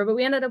whatever, but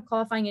we ended up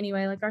qualifying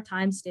anyway. Like our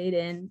time stayed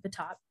in the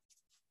top,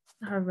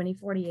 however many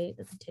 48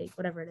 that they take,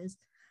 whatever it is.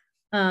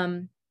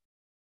 And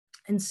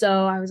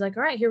so I was like,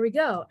 all right, here we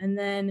go. And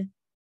then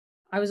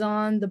I was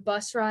on the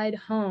bus ride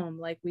home.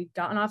 Like we've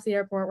gotten off the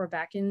airport, we're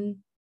back in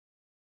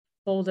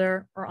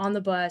Boulder or on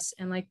the bus.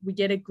 And like, we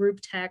get a group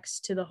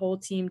text to the whole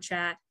team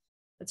chat.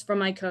 That's from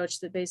my coach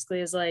that basically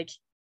is like,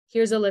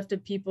 here's a list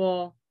of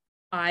people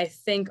I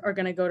think are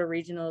going to go to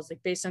regionals,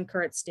 like based on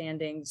current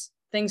standings.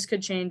 Things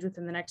could change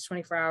within the next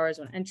 24 hours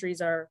when entries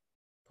are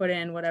put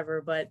in,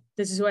 whatever, but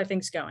this is who I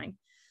think's going.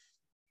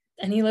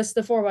 And he lists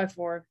the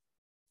 4x4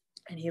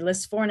 and he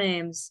lists 4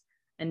 names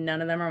and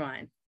none of them are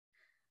mine.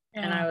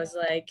 And I was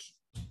like,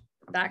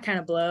 that kind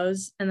of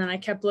blows. And then I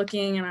kept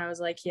looking and I was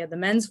like, he had the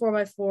men's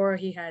 4x4.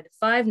 He had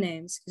 5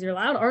 names because you're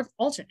allowed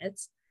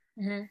alternates.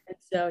 And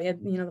so he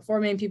had, the 4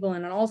 main people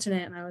and an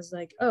alternate. And I was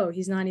like, oh,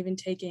 he's not even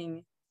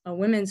taking a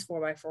women's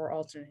 4x4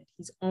 alternate.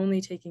 He's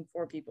only taking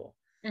 4 people.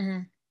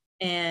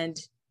 And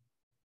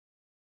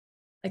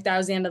like, that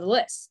was the end of the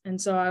list. And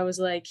so I was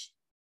like,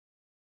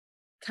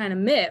 kind of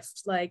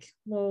miffed, like,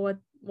 well,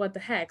 what the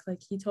heck?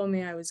 Like, he told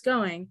me I was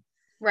going.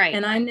 Right.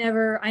 And I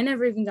never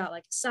even got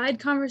like a side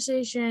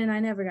conversation. I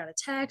never got a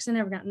text. I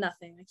never got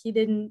nothing. Like he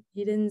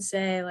didn't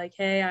say like,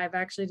 hey, I've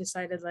actually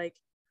decided like,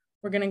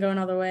 we're going to go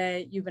another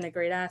way. You've been a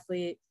great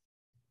athlete,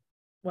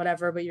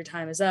 whatever, but your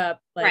time is up.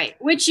 Like, right.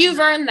 Which you've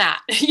earned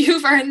that.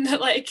 You've earned the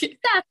like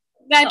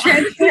that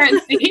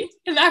transparency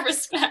in that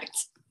respect.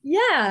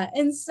 Yeah.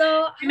 And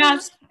so you're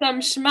not some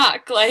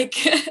schmuck,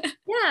 like.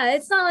 Yeah,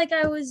 it's not like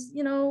I was,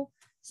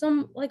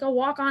 some like a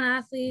walk-on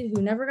athlete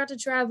who never got to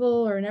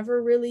travel or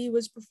never really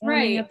was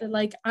performing at the,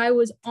 like, I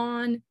was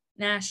on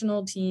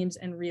national teams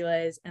and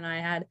relays, and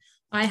I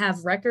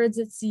have records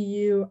at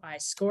CU. I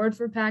scored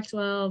for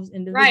Pac-12s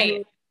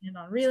individually and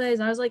on relays.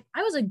 I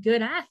was a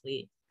good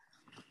athlete.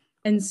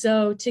 And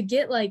so to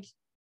get like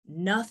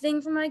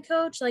nothing from my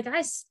coach, like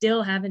I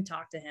still haven't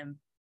talked to him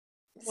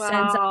since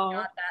I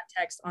got that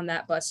text on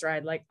that bus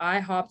ride. Like I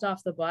hopped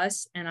off the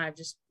bus and I've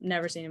just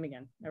never seen him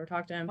again. Never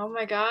talked to him. Oh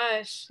my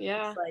gosh.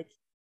 Yeah.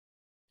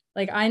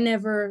 Like I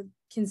never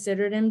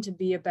considered him to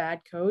be a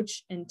bad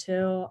coach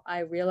until I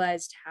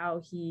realized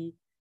how he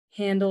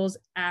handles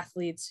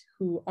athletes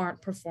who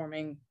aren't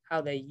performing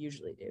how they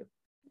usually do.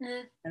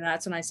 And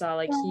that's when I saw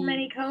like so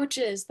many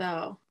coaches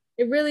though.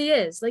 It really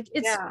is. Like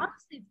it's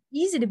honestly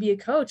easy to be a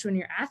coach when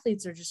your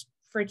athletes are just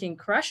freaking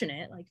crushing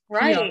it. Like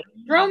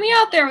throw me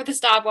out there with a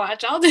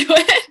stopwatch. I'll do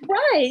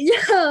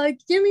it. Yeah.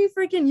 Like give me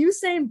freaking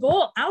Usain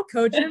Bolt. I'll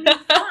coach him.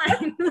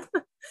 Fine.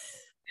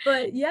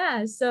 But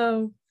yeah,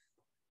 so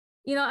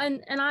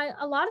and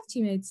a lot of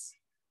teammates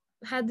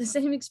had the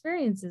same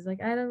experiences.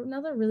 Like I had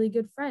another really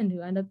good friend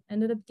who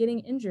ended up getting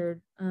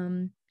injured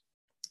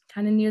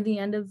kind of near the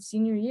end of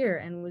senior year,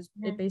 and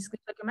it basically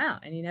took him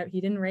out, and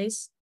he didn't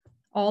race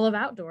all of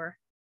outdoor.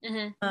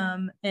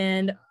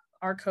 And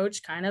our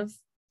coach kind of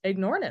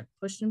ignored him,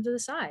 pushed him to the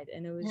side,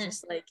 and it was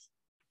just like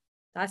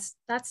that's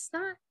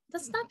not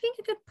being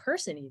a good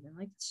person. Even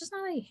like it's just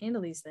not how you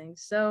handle these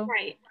things. So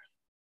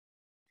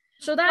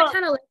so that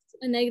kind of left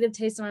a negative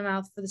taste in my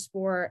mouth for the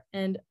sport,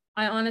 and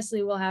I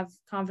honestly will have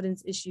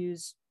confidence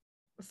issues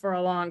for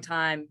a long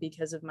time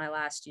because of my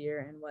last year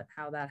and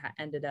how that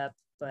ended up.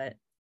 But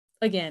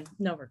again,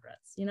 no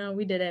regrets.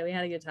 We did it. We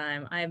had a good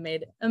time. I have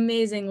made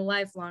amazing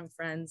lifelong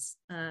friends.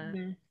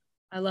 I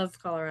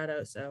love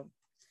Colorado, so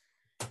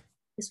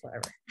it's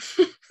whatever.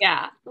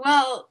 Yeah.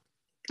 Well,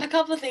 a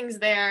couple of things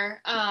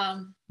there.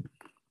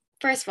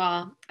 First of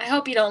all, I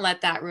hope you don't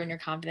let that ruin your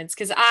confidence,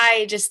 because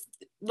I just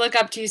look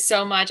up to you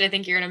so much. I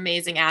think you're an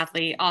amazing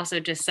athlete. Also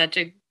just such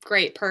a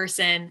great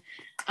person.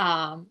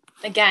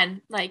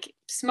 Again, like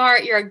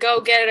smart, you're a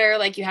go-getter,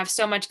 like you have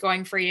so much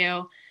going for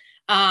you.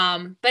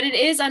 But it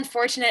is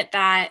unfortunate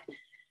that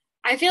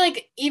I feel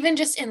like even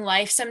just in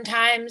life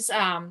sometimes,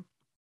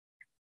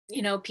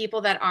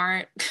 people that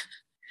aren't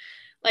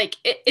like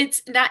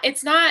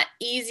it's not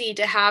easy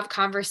to have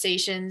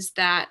conversations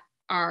that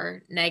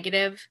are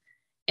negative,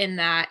 in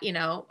that,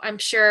 I'm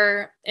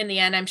sure in the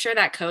end,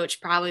 that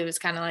coach probably was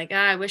kind of like,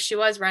 I wish she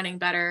was running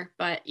better,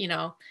 but in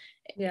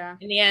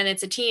the end,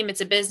 it's a team,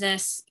 it's a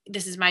business.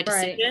 This is my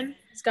decision. Right.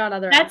 It's got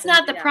other. That's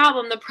not the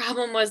problem. The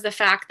problem was the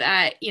fact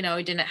that, he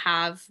didn't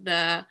have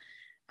the,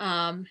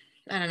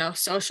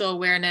 social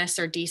awareness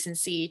or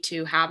decency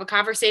to have a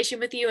conversation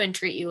with you and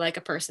treat you like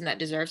a person that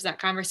deserves that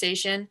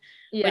conversation,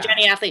 which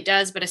any athlete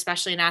does, but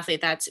especially an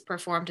athlete that's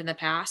performed in the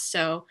past.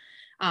 So,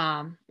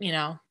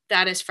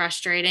 that is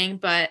frustrating,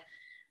 but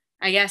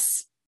I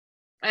guess,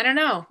 I don't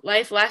know,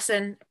 life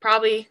lesson,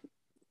 probably,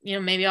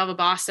 maybe I'll have a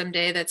boss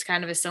someday that's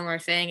kind of a similar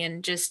thing.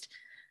 And just,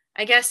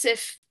 I guess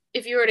if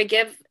you were to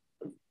give,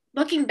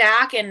 looking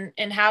back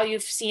and how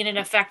you've seen it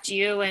affect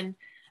you, and,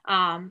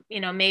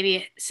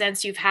 maybe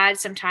since you've had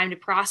some time to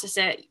process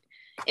it,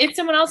 if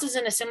someone else is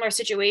in a similar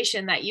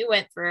situation that you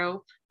went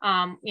through,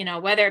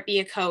 whether it be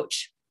a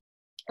coach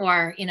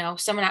or,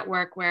 someone at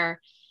work where,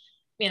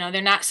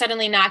 they're not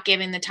suddenly not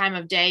giving the time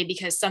of day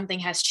because something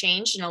has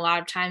changed. And a lot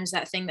of times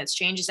that thing that's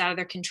changed is out of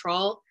their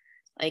control.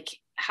 Like,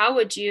 how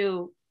would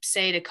you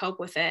say to cope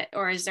with it?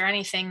 Or is there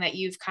anything that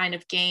you've kind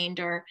of gained,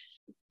 or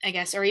I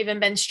guess, or even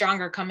been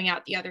stronger coming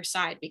out the other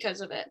side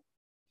because of it?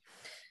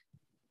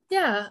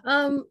 Yeah.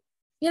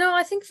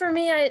 I think for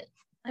me, I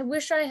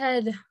wish I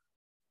had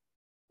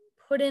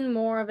put in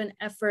more of an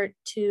effort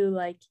to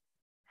like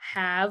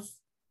have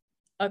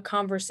a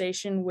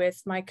conversation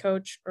with my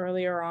coach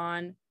earlier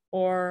on,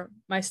 or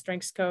my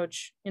strengths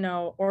coach,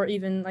 or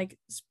even like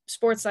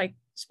sports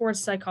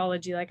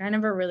psychology. Like I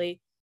never really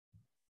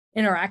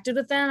interacted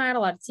with them. I had a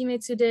lot of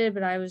teammates who did,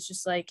 but I was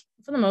just like,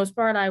 for the most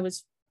part, I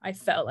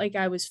felt like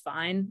I was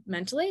fine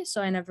mentally.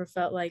 So I never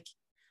felt like,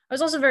 I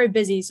was also very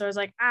busy. So I was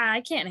like,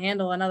 I can't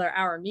handle another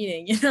hour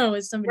meeting,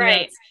 with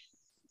somebody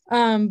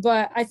else.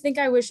 But I think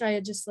I wish I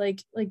had just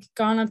like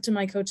gone up to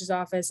my coach's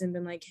office and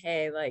been like,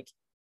 hey, like,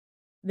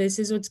 this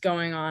is what's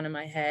going on in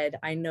my head.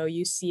 I know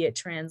you see it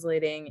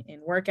translating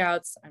in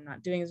workouts. I'm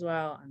not doing as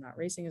well. I'm not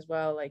racing as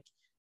well. Like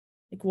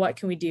what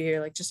can we do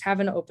here? Like just have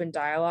an open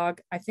dialogue.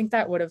 I think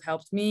that would have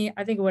helped me.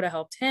 I think it would have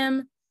helped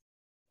him.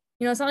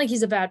 It's not like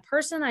he's a bad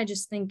person. I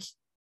just think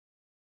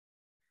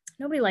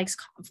nobody likes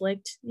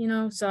conflict,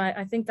 So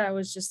I think that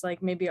was just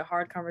like maybe a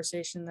hard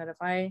conversation that if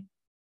I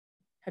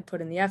had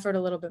put in the effort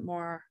a little bit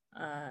more,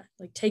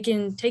 like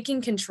taking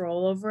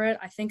control over it.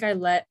 I think I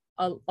let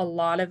a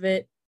lot of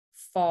it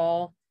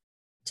fall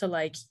to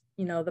like,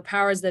 the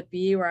powers that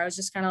be, where I was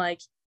just kind of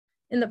like,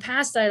 in the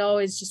past, I'd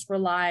always just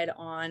relied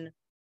on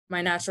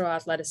my natural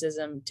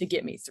athleticism to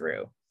get me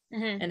through.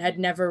 and had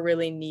never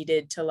really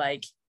needed to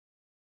like,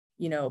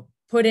 you know,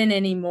 put in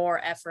any more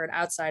effort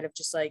outside of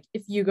just like,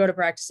 if you go to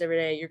practice every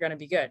day, you're going to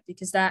be good,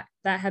 because that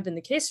had been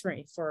the case for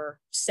me for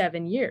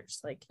 7 years,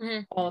 like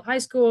all of high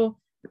school,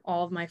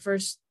 all of my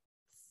first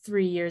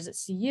 3 years at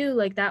CU,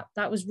 like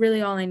that was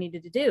really all I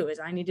needed to do, is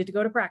I needed to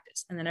go to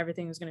practice and then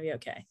everything was going to be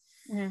okay.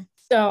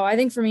 So I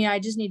think for me, I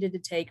just needed to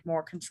take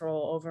more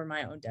control over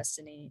my own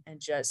destiny and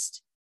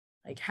just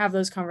like have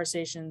those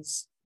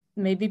conversations,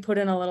 maybe put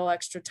in a little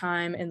extra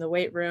time in the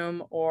weight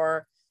room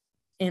or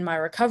in my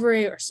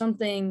recovery or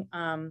something.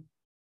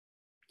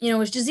 You know,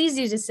 which is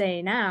easy to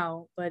say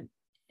now, but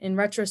in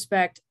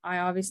retrospect, I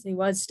obviously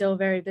was still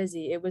very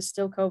busy. It was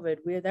still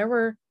COVID. There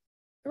were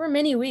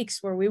many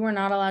weeks where we were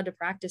not allowed to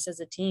practice as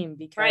a team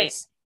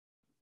because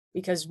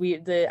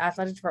the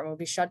athletic department would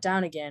be shut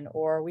down again,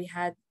 or we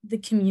had the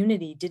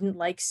community didn't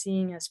like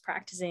seeing us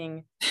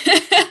practicing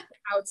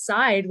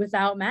outside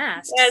without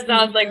masks. That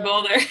sounds like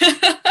Boulder.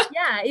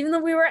 Yeah, even though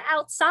we were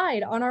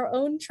outside on our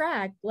own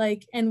track,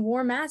 like, and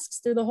wore masks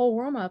through the whole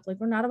warm up. Like,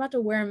 we're not about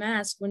to wear a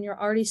mask when you're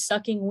already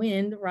sucking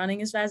wind,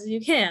 running as fast as you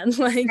can.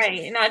 Like,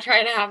 right, not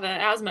trying to have an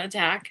asthma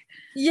attack.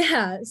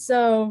 Yeah,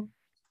 so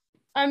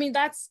I mean,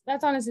 that's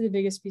honestly the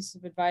biggest piece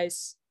of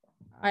advice.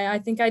 I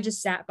think I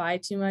just sat by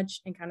too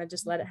much and kind of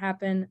just let it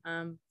happen.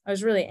 I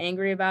was really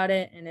angry about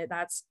it, and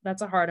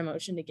that's a hard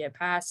emotion to get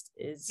past.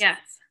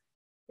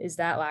 Is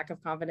that lack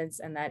of confidence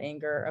and that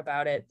anger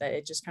about it, that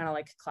it just kind of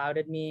like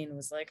clouded me and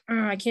was like,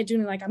 I can't do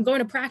anything. Like, I'm going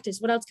to practice.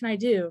 What else can I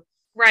do?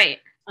 Right.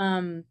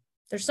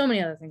 There's so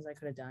many other things I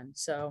could have done.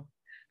 So,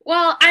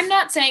 well, I'm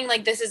not saying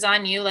like this is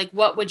on you. Like,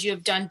 what would you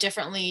have done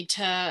differently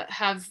to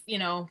have, you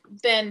know,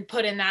 been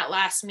put in that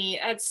last meet?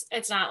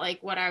 It's not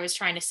like what I was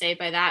trying to say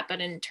by that, but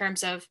in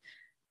terms of,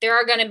 there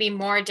are going to be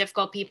more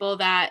difficult people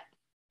that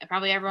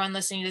probably everyone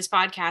listening to this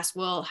podcast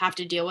will have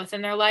to deal with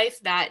in their life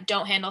that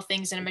don't handle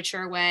things in a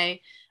mature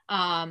way.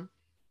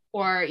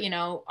 Or, you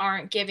know,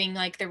 aren't giving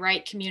like the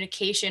right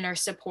communication or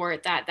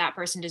support that that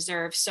person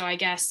deserves. So I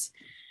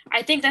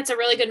think that's a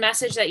really good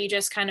message that you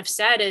just kind of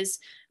said, is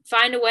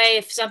find a way,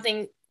 if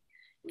something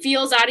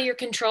feels out of your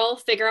control,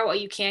 figure out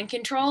what you can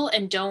control,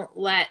 and don't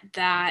let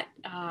that,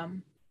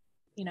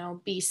 you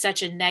know, be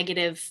such a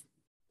negative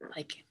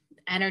like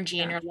energy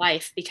in your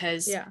life,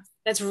 because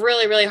that's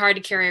really, really hard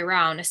to carry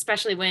around,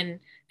 especially when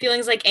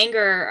feelings like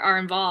anger are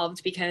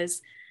involved,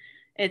 because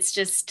it's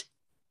just,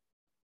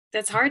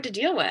 that's hard to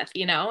deal with,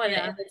 you know,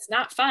 and it's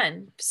not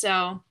fun.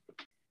 So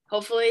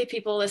hopefully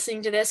people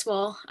listening to this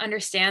will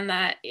understand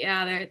that,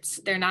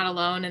 they're not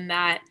alone. And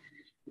that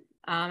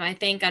I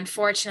think,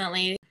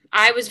 unfortunately,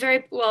 I was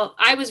very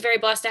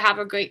blessed to have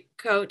a great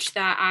coach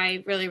that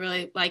I really,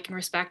 really like and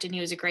respect. And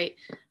he was a great,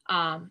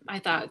 I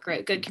thought,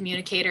 good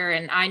communicator,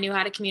 and I knew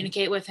how to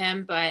communicate with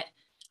him. But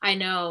I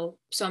know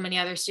so many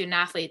other student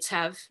athletes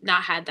have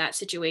not had that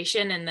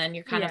situation. And then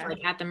you're kind of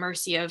like at the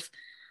mercy of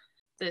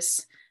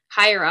this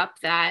higher up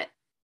that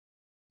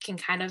can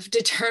kind of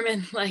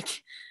determine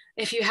like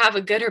if you have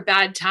a good or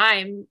bad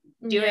time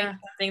doing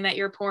something that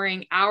you're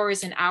pouring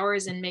hours and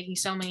hours and making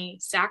so many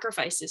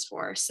sacrifices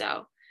for.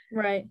 So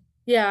right.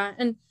 Yeah.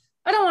 And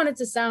I don't want it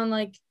to sound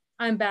like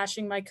I'm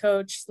bashing my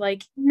coach.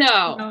 Like,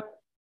 no, you know,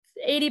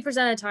 80%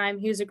 of the time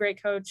he was a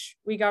great coach.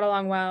 We got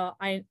along well.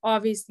 I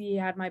obviously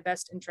had my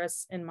best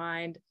interests in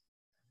mind.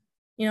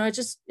 You know, it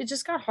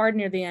just got hard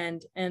near the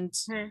end, and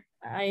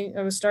I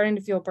was starting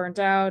to feel burnt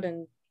out.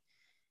 And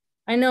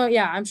I know,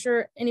 I'm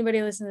sure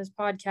anybody listening to this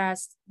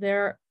podcast,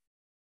 there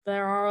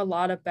are a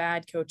lot of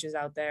bad coaches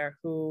out there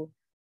who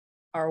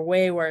are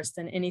way worse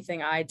than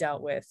anything I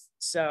dealt with.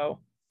 So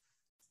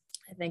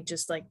I think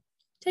just like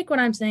take what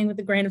I'm saying with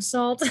a grain of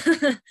salt.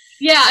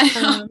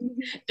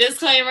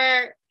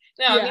 Disclaimer.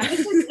 No, I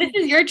mean, this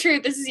is your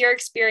truth. This is your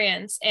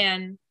experience.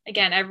 And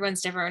again,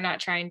 everyone's different. We're not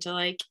trying to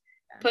like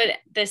put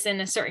this in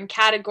a certain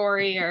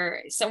category,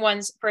 or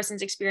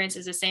person's experience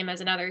is the same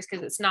as another's,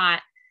 because it's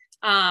not.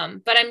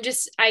 But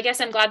I guess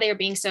I'm glad they are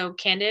being so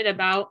candid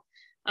about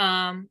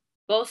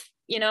both,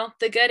 you know,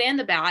 the good and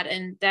the bad.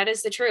 And that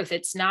is the truth.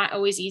 It's not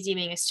always easy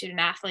being a student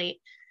athlete.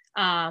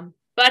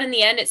 But in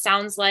the end, it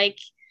sounds like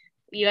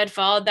you had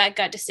followed that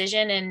gut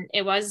decision, and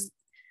it was,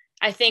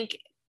 I think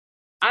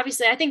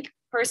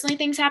personally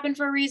things happen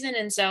for a reason.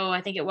 And so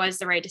I think it was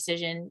the right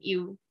decision.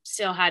 You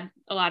still had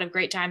a lot of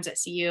great times at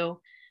CU.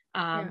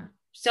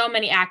 So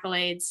many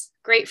accolades,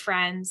 great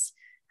friends.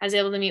 I was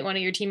able to meet one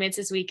of your teammates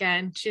this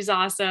weekend. She's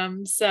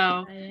awesome.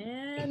 So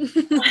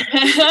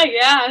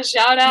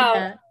shout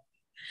out.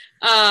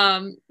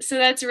 So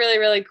that's really,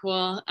 really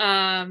cool.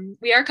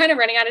 We are kind of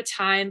running out of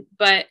time,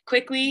 but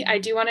quickly, I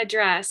do want to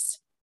address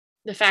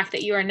the fact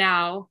that you are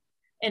now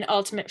an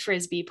ultimate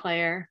Frisbee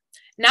player.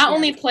 Not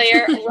only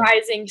player,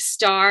 rising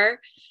star.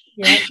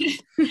 Yeah.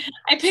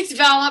 I picked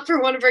Val up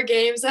for one of her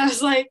games. I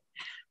was like,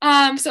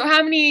 so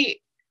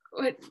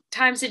what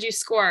times did you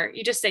score?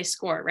 You just say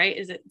score, right?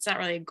 It's not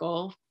really a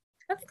goal.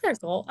 I think there's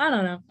goal. I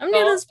don't know. I'm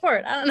new to the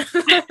sport. I don't know.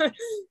 There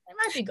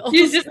might be goals.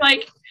 He's just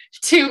like,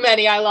 too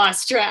many. I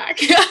lost track.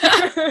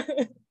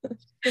 I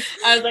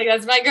was like,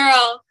 that's my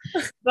girl.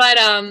 But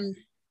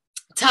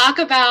talk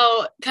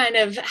about kind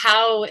of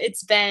how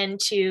it's been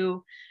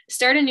to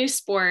start a new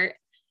sport,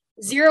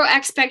 zero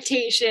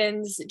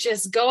expectations,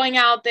 just going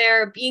out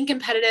there, being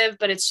competitive,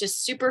 but it's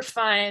just super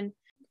fun.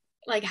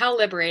 Like, how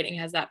liberating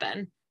has that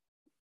been?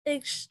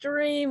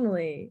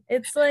 Extremely.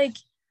 It's like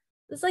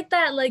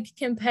that like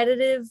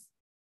competitive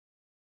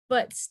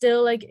but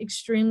still like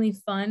extremely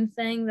fun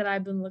thing that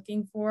I've been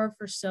looking for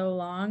so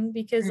long,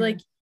 because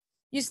like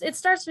it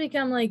starts to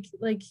become like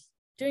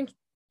doing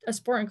a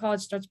sport in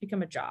college starts to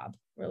become a job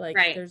where like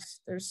Right.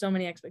 there's so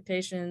many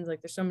expectations,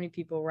 like there's so many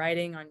people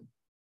writing on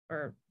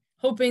or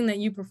hoping that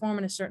you perform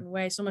in a certain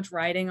way, so much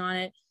writing on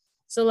it.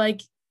 So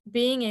like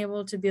being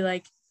able to be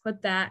like,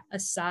 put that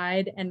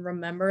aside and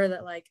remember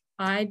that like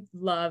I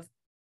love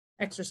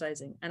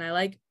exercising and I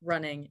like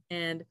running.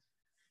 And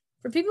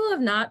for people who have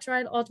not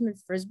tried ultimate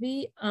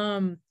Frisbee,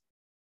 I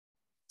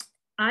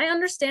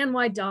understand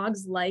why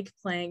dogs like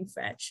playing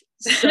fetch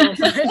so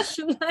much.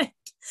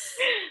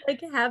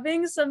 like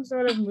having some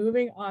sort of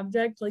moving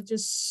object, like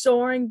just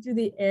soaring through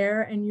the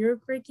air and you're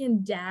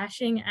freaking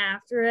dashing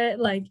after it.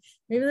 Like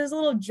maybe there's a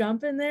little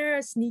jump in there,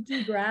 a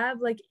sneaky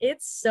grab. Like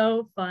it's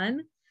so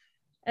fun.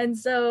 And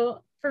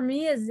so for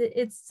me,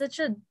 it's such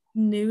a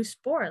new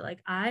sport.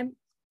 Like I'm,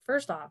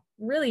 first off,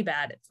 really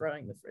bad at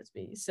throwing the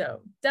Frisbee.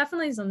 So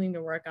definitely something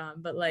to work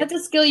on. But like, That's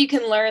a skill you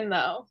can learn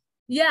though.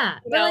 yeah,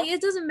 but like it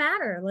doesn't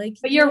matter. Like,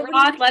 but your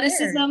raw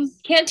athleticism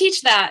can't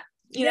teach that.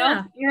 You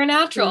know, you're a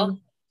natural.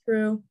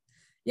 True.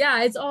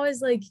 Yeah, it's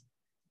always like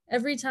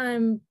every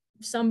time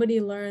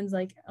somebody learns,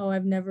 like, oh,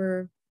 I've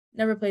never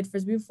played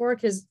Frisbee before.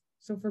 Because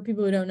so for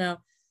people who don't know,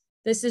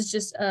 this is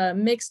just a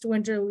mixed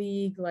winter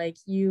league. Like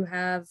you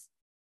have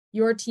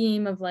your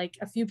team of like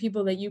a few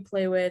people that you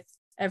play with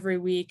every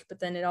week, but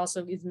then it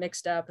also is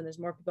mixed up and there's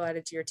more people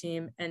added to your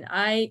team. And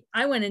I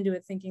went into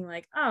it thinking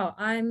like, oh,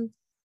 I'm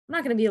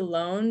not going to be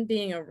alone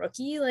being a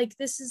rookie. Like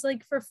this is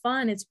like for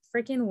fun. It's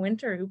freaking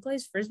winter. Who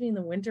plays Frisbee in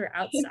the winter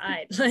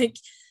outside? Like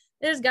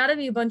there's got to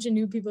be a bunch of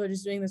new people who are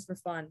just doing this for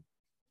fun.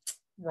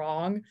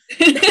 Wrong.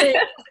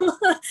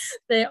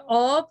 They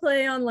all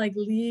play on like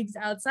leagues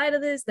outside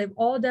of this. They've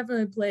all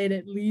definitely played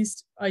at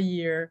least a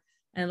year,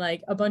 and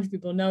like a bunch of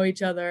people know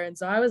each other. And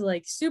so I was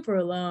like super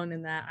alone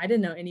in that. I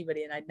didn't know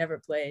anybody and I'd never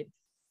played.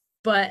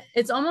 But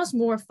it's almost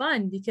more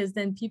fun because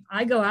then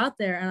I go out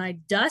there and I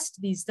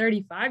dust these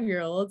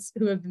 35-year-olds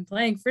who have been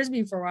playing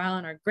Frisbee for a while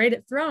and are great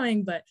at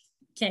throwing, but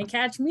can't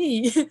catch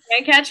me.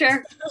 Can't catch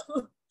her.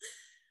 So,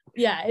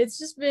 yeah,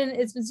 it's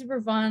been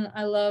super fun.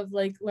 I love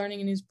like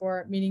learning a new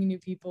sport, meeting new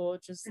people,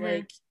 just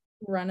like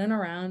running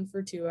around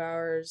for 2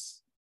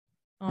 hours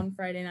on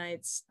Friday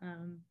nights.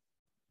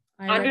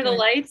 Under the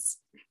lights?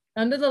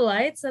 Under the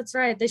lights, that's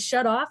right. They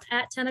shut off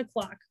at 10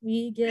 o'clock.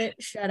 We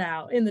get shut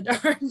out in the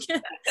dark.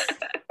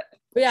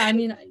 But yeah, I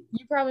mean,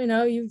 you probably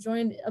know you've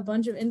joined a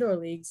bunch of indoor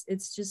leagues.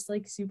 It's just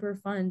like super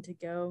fun to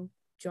go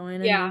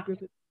join a new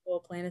group of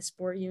people playing a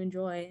sport you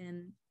enjoy,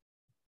 and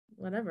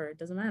whatever, it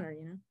doesn't matter,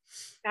 you know?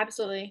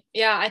 Absolutely.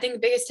 Yeah, I think the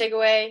biggest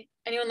takeaway,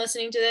 anyone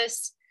listening to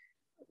this,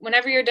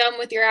 whenever you're done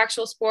with your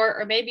actual sport,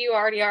 or maybe you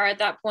already are at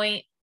that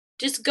point,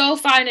 just go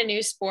find a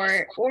new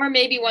sport or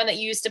maybe one that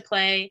you used to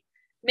play.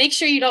 Make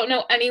sure you don't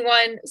know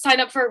anyone, sign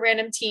up for a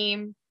random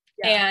team,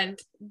 and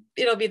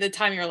it'll be the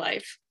time of your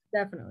life.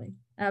 Definitely.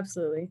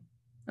 Absolutely.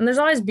 And there's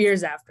always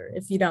beers after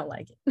if you don't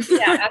like it.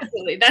 Yeah,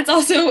 absolutely. That's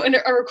also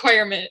a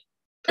requirement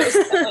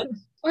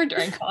or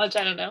during college.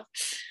 I don't know.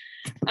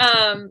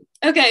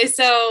 Okay,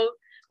 so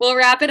we'll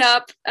wrap it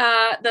up.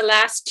 The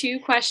last two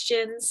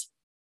questions.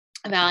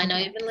 Val, I know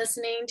you've been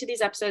listening to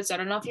these episodes, so I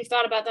don't know if you've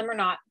thought about them or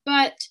not.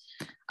 But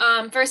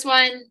first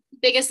one,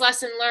 biggest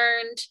lesson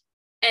learned.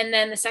 And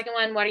then the second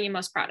one, what are you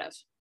most proud of?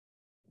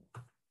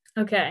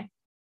 Okay.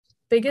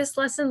 Biggest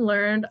lesson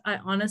learned, I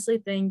honestly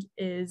think,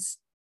 is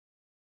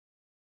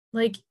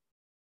like,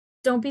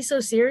 don't be so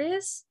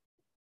serious,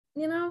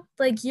 you know,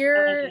 like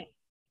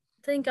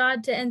thank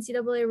God to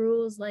NCAA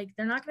rules, like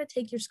they're not going to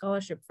take your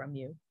scholarship from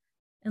you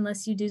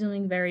unless you do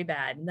something very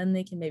bad, and then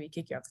they can maybe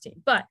kick you off the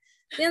team. But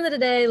at the end of the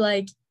day,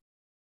 like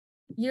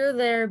you're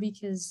there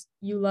because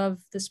you love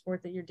the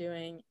sport that you're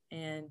doing,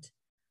 and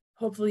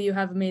hopefully you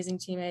have amazing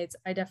teammates.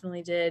 I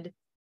definitely did.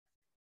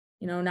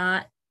 You know,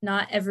 not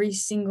every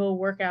single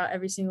workout,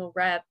 every single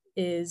rep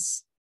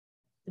is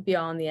the be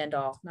all and the end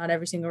all. Not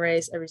every single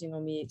race, every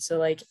single meet. So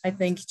like, I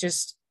think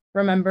just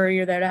remember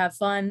you're there to have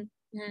fun.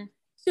 Mm-hmm.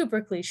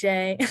 Super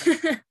cliche.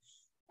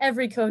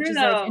 Every coach is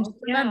like, and just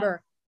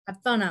remember,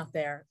 have fun out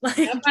there. Like,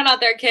 have fun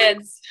out there,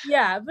 kids.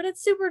 Yeah, but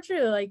it's super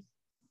true. Like,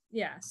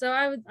 yeah. So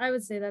I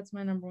would say that's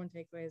my number one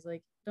takeaway is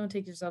like, don't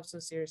take yourself so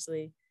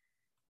seriously.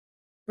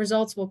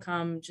 Results will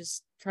come.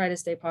 Just try to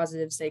stay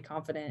positive, stay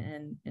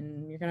confident,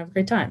 and you're gonna have a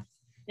great time.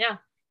 Yeah.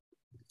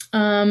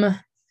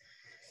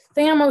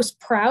 Thing I'm most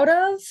proud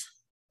of.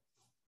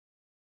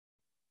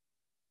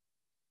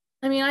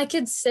 I mean, I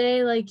could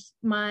say like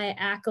my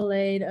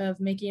accolade of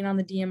making it on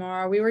the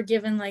DMR. We were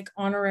given like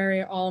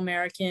honorary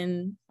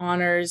All-American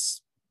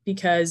honors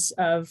because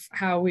of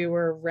how we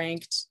were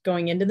ranked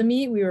going into the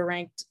meet. We were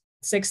ranked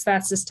sixth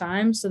fastest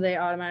time. So they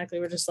automatically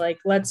were just like,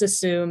 let's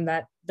assume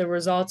that the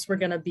results were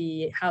going to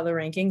be how the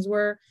rankings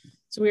were.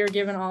 So we were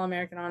given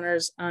All-American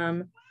honors.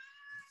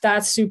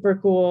 That's super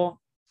cool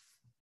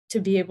to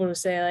be able to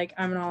say, like,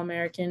 I'm an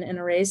All-American in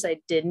a race I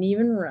didn't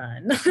even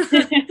run.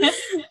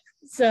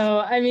 So,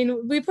 I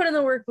mean, we put in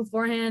the work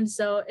beforehand,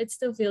 so it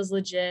still feels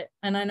legit.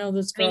 And I know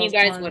those girls. I mean, you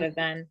guys would have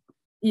been.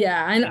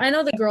 Yeah. I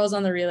know the girls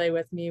on the relay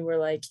with me were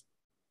like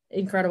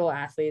incredible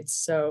athletes.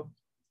 So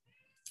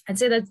I'd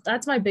say that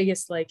that's my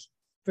biggest like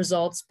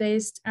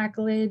results-based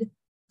accolade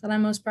that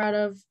I'm most proud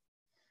of.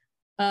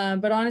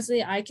 But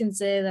honestly, I can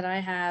say that I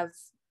have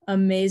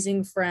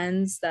amazing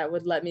friends that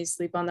would let me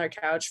sleep on their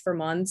couch for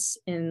months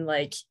in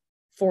like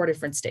 4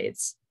 different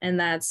states. And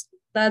that's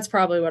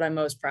probably what I'm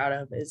most proud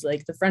of, is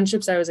like the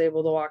friendships I was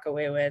able to walk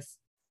away with.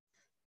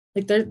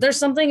 Like there's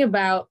something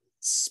about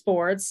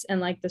sports and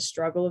like the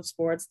struggle of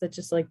sports that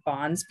just like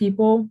bonds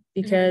people,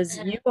 because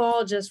you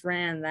all just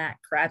ran that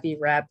crappy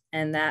rep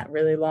and that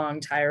really long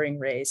tiring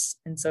race.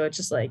 And so it's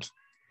just like,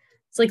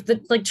 it's like the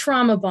like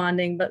trauma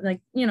bonding, but like,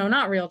 you know,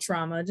 not real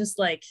trauma, just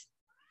like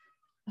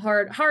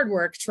hard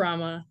work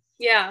trauma.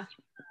 Yeah.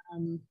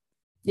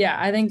 Yeah,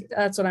 I think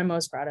that's what I'm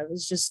most proud of,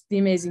 is just the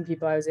amazing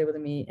people I was able to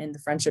meet and the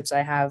friendships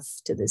I have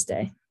to this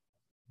day.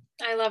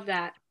 I love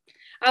that.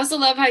 I also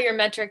love how your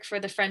metric for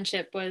the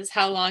friendship was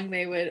how long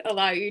they would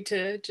allow you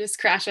to just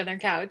crash on their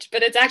couch,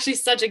 but it's actually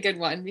such a good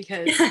one,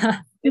 because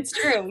it's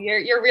true.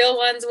 Your real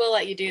ones will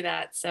let you do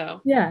that.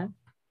 So yeah.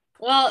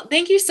 Well,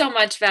 thank you so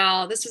much,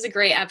 Val. This was a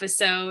great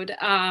episode.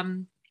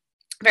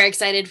 Very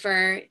excited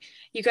for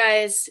you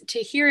guys to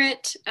hear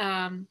it.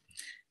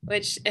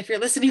 Which if you're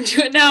listening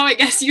to it now, I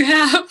guess you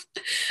have,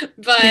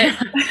 but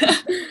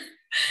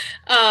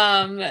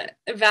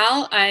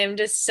Val, I'm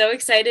just so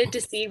excited to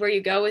see where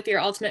you go with your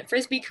ultimate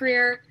Frisbee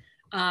career.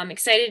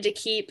 Excited to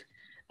keep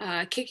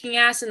kicking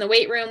ass in the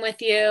weight room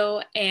with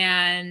you,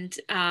 and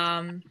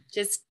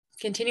just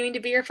continuing to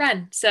be your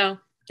friend. So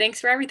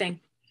thanks for everything.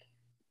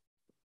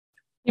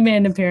 You made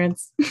an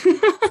appearance.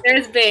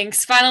 There's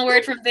Binks. Final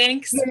word from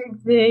Binks.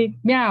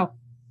 Meow.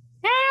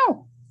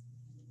 Meow.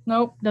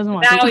 Nope, doesn't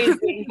want now to. Now he's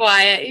being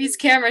quiet. He's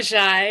camera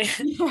shy.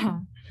 Yeah.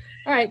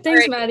 All right.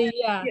 Thanks, Maddie.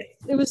 Yeah.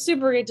 It was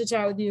super great to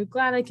chat with you.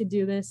 Glad I could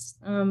do this.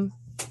 Have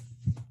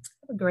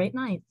a great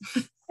night.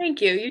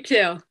 Thank you. You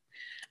too.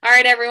 All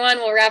right, everyone.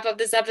 We'll wrap up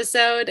this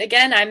episode.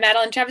 Again, I'm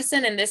Madeline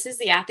Trevison, and this is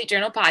the Athlete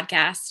Journal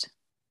Podcast.